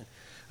exploration again.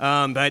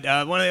 But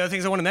one of the other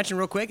things I want to mention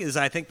real quick is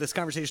I think this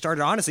conversation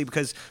started honestly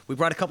because we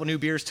brought a couple new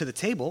beers to the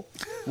table.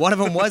 One of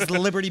them was the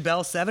Liberty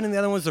Bell 7, and the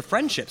other one was the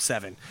Friendship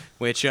 7,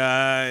 which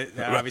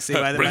obviously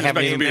by the Bring us back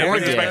to beer.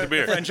 Bring us back to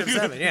beer. Friendship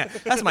 7, yeah.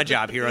 That's my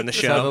job here on the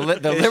show. So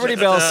the Liberty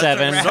Bell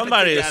 7.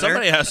 Somebody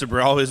together. has to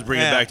always bring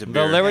it back to The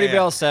beer. Liberty Yeah.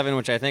 Bell 7,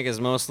 which I think is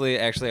mostly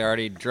actually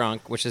already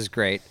drunk, which is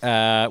great,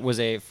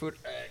 was a food.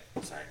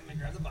 Sorry, let me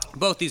grab the bottle.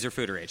 Both these are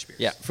Fooder Age beers.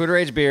 Yeah, Fooder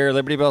Age beer,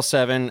 Liberty Bell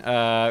 7.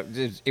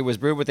 It was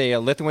brewed with a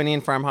Lithuanian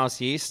farmhouse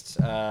yeast.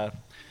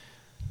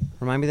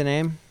 Remind me the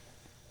name?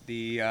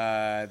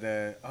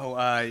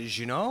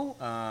 Juno?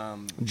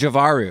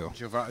 Javaru.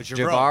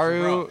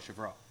 Javaru.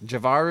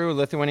 Javaru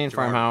Lithuanian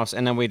farmhouse,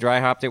 and then we dry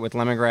hopped it with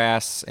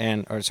lemongrass,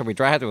 we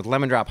dry hopped it with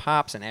lemon drop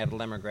hops and added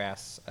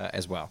lemongrass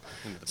as well.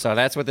 So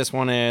that's what this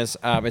one is.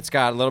 It's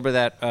got a little bit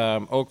of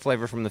that oak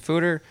flavor from the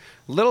Fooder,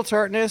 little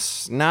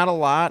tartness, not a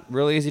lot,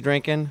 really easy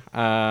drinking.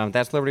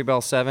 That's Liberty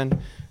Bell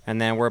 7, and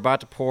then we're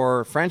about to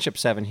pour Friendship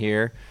 7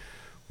 here,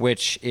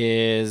 which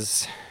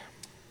is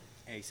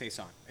A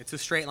saison. It's a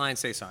straight line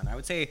saison. I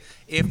would say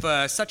if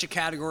such a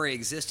category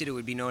existed, it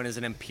would be known as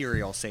an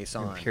imperial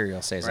saison.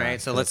 Imperial saison. Right.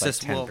 So So let's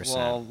it's like just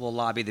 10%. we'll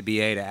lobby the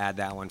BA to add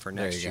that one for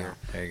There next you go. year.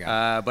 There you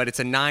go. But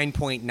it's a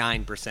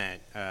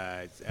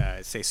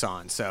 9.9%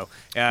 saison. So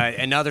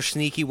another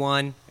sneaky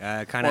one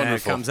kind of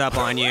Wonderful. comes up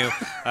on you.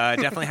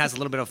 Definitely has a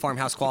little bit of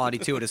farmhouse quality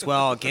to it as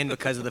well. Again,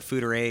 because of the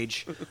Fooder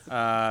Age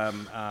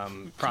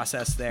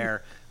process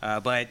there.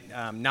 But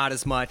not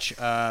as much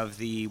of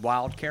the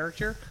wild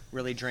character.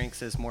 Really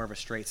drinks as more of a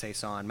straight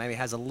saison. Maybe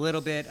has a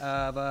little bit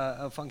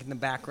of funk in the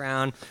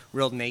background,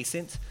 real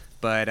nascent.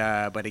 But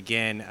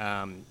again,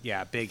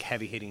 big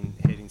heavy hitting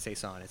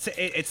saison.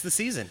 It's the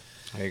season.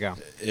 There you go.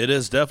 It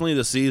is definitely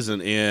the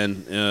season,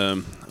 and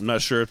I'm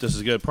not sure if this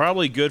is good.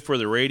 Probably good for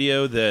the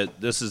radio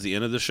that this is the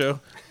end of the show.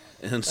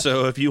 And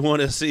so if you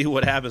want to see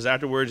what happens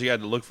afterwards, you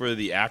got to look for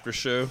the after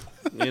show,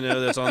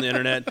 that's on the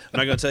internet. I'm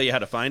not going to tell you how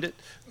to find it,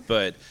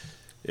 but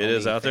it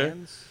is out there.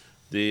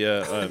 The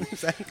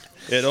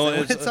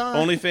it's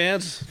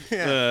OnlyFans.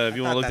 If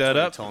you want to look that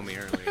up. Told me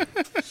earlier.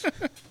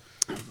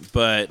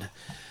 But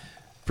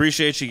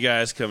appreciate you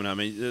guys coming out. I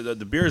mean,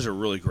 the beers are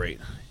really great.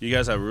 You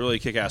guys have a really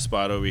kick-ass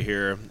spot over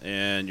here,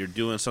 and you're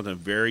doing something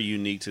very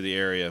unique to the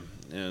area.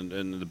 And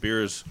the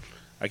beers,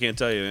 I can't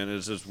tell you. And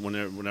it's just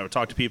when I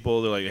talk to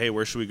people, they're like, "Hey,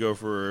 where should we go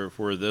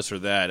for this or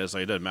that?" It's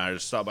like it doesn't matter.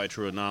 Just stop by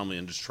True Anomaly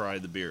and just try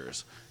the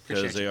beers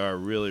because Appreciate they are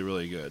really,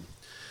 really good.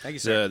 Thank you,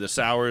 sir. The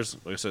sours,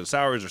 like I said,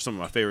 sours are some of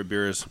my favorite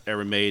beers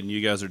ever made, and you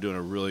guys are doing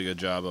a really good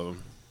job of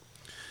them.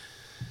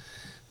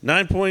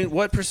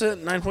 What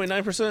percent?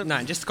 9.9%?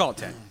 9. Just call it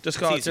 10. Just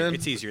call it It's easier. 10?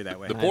 It's easier that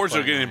way. The boards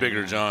are getting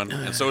bigger, John,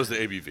 and so is the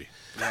ABV.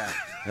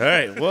 All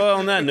right. Well,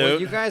 on that Well,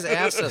 note, you guys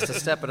asked us to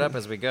step it up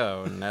as we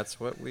go, and that's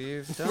what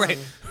we've done. Right.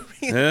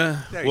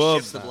 yeah. There, he Well,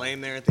 shifts the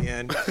blame there at the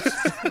end.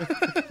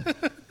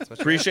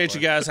 appreciate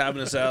you guys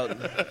having us out.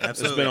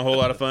 It's been a whole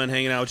lot of fun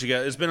hanging out with you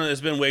guys.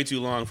 It's been way too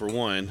long for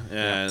one,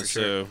 and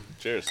so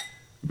Cheers.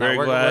 very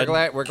we're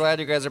glad. We're glad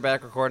you guys are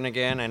back recording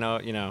again. I know,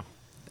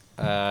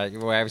 we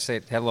obviously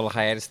had a little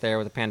hiatus there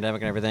with the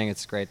pandemic and everything.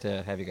 It's great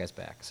to have you guys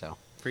back. So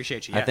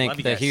Appreciate you. I Yeah, think love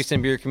you the guys.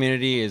 Houston beer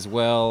community is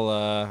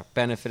well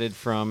benefited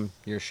from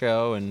your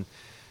show, and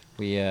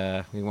we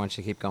want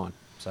you to keep going.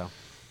 So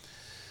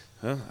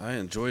Well, I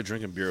enjoy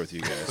drinking beer with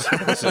you guys.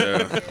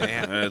 So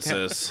it's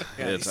You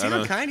I see how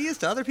don't. kind he is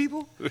to other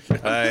people?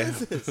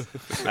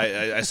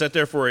 I sat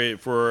there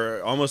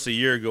for almost a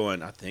year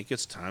going, I think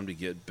it's time to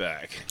get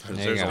back. 'Cause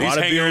There you There's a go. lot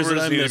of beers that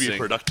hangovers I'm need to be missing.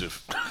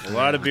 productive. A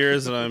lot of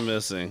beers that I'm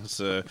missing.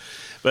 So,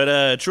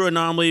 but True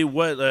Anomaly,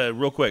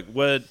 real quick,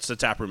 what's the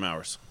taproom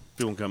hours?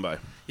 People can come by.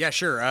 Yeah,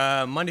 sure.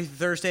 Monday through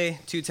Thursday,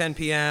 2 to 10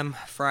 p.m.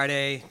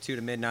 Friday, 2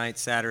 to midnight.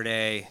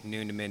 Saturday,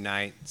 noon to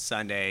midnight.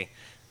 Sunday,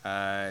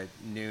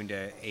 noon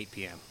to 8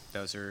 p.m.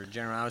 Those are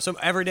general hours. So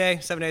every day,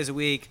 7 days a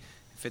week.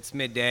 If it's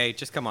midday,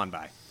 just come on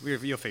by.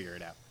 You'll figure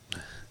it out.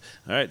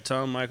 All right,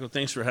 Tom, Michael,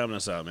 thanks for having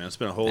us out, man. It's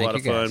been a whole Thank lot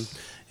of you, fun. guys.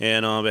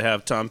 And on behalf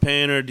of Tom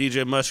Painter,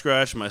 DJ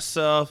Muskrat,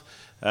 myself,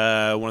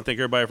 I want to thank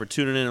everybody for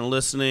tuning in and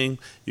listening.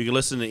 You can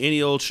listen to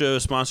any old show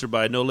sponsored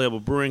by No Label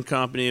Brewing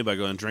Company by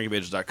going to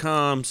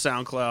drinkingages.com,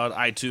 SoundCloud,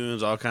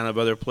 iTunes, all kind of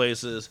other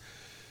places.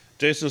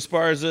 Jason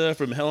Sparza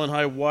from Hell and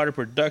High Water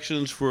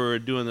Productions for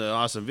doing the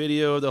awesome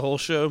video of the whole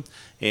show.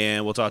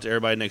 And we'll talk to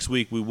everybody next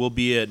week. We will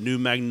be at New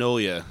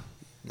Magnolia.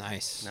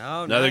 nice.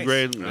 No, Another nice.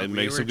 great- We it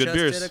makes some were good just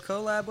beers. did a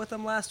collab with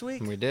them last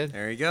week. We did.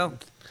 There you go.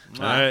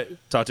 All right.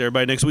 Talk to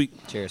everybody next week.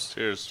 Cheers.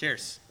 Cheers.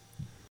 Cheers.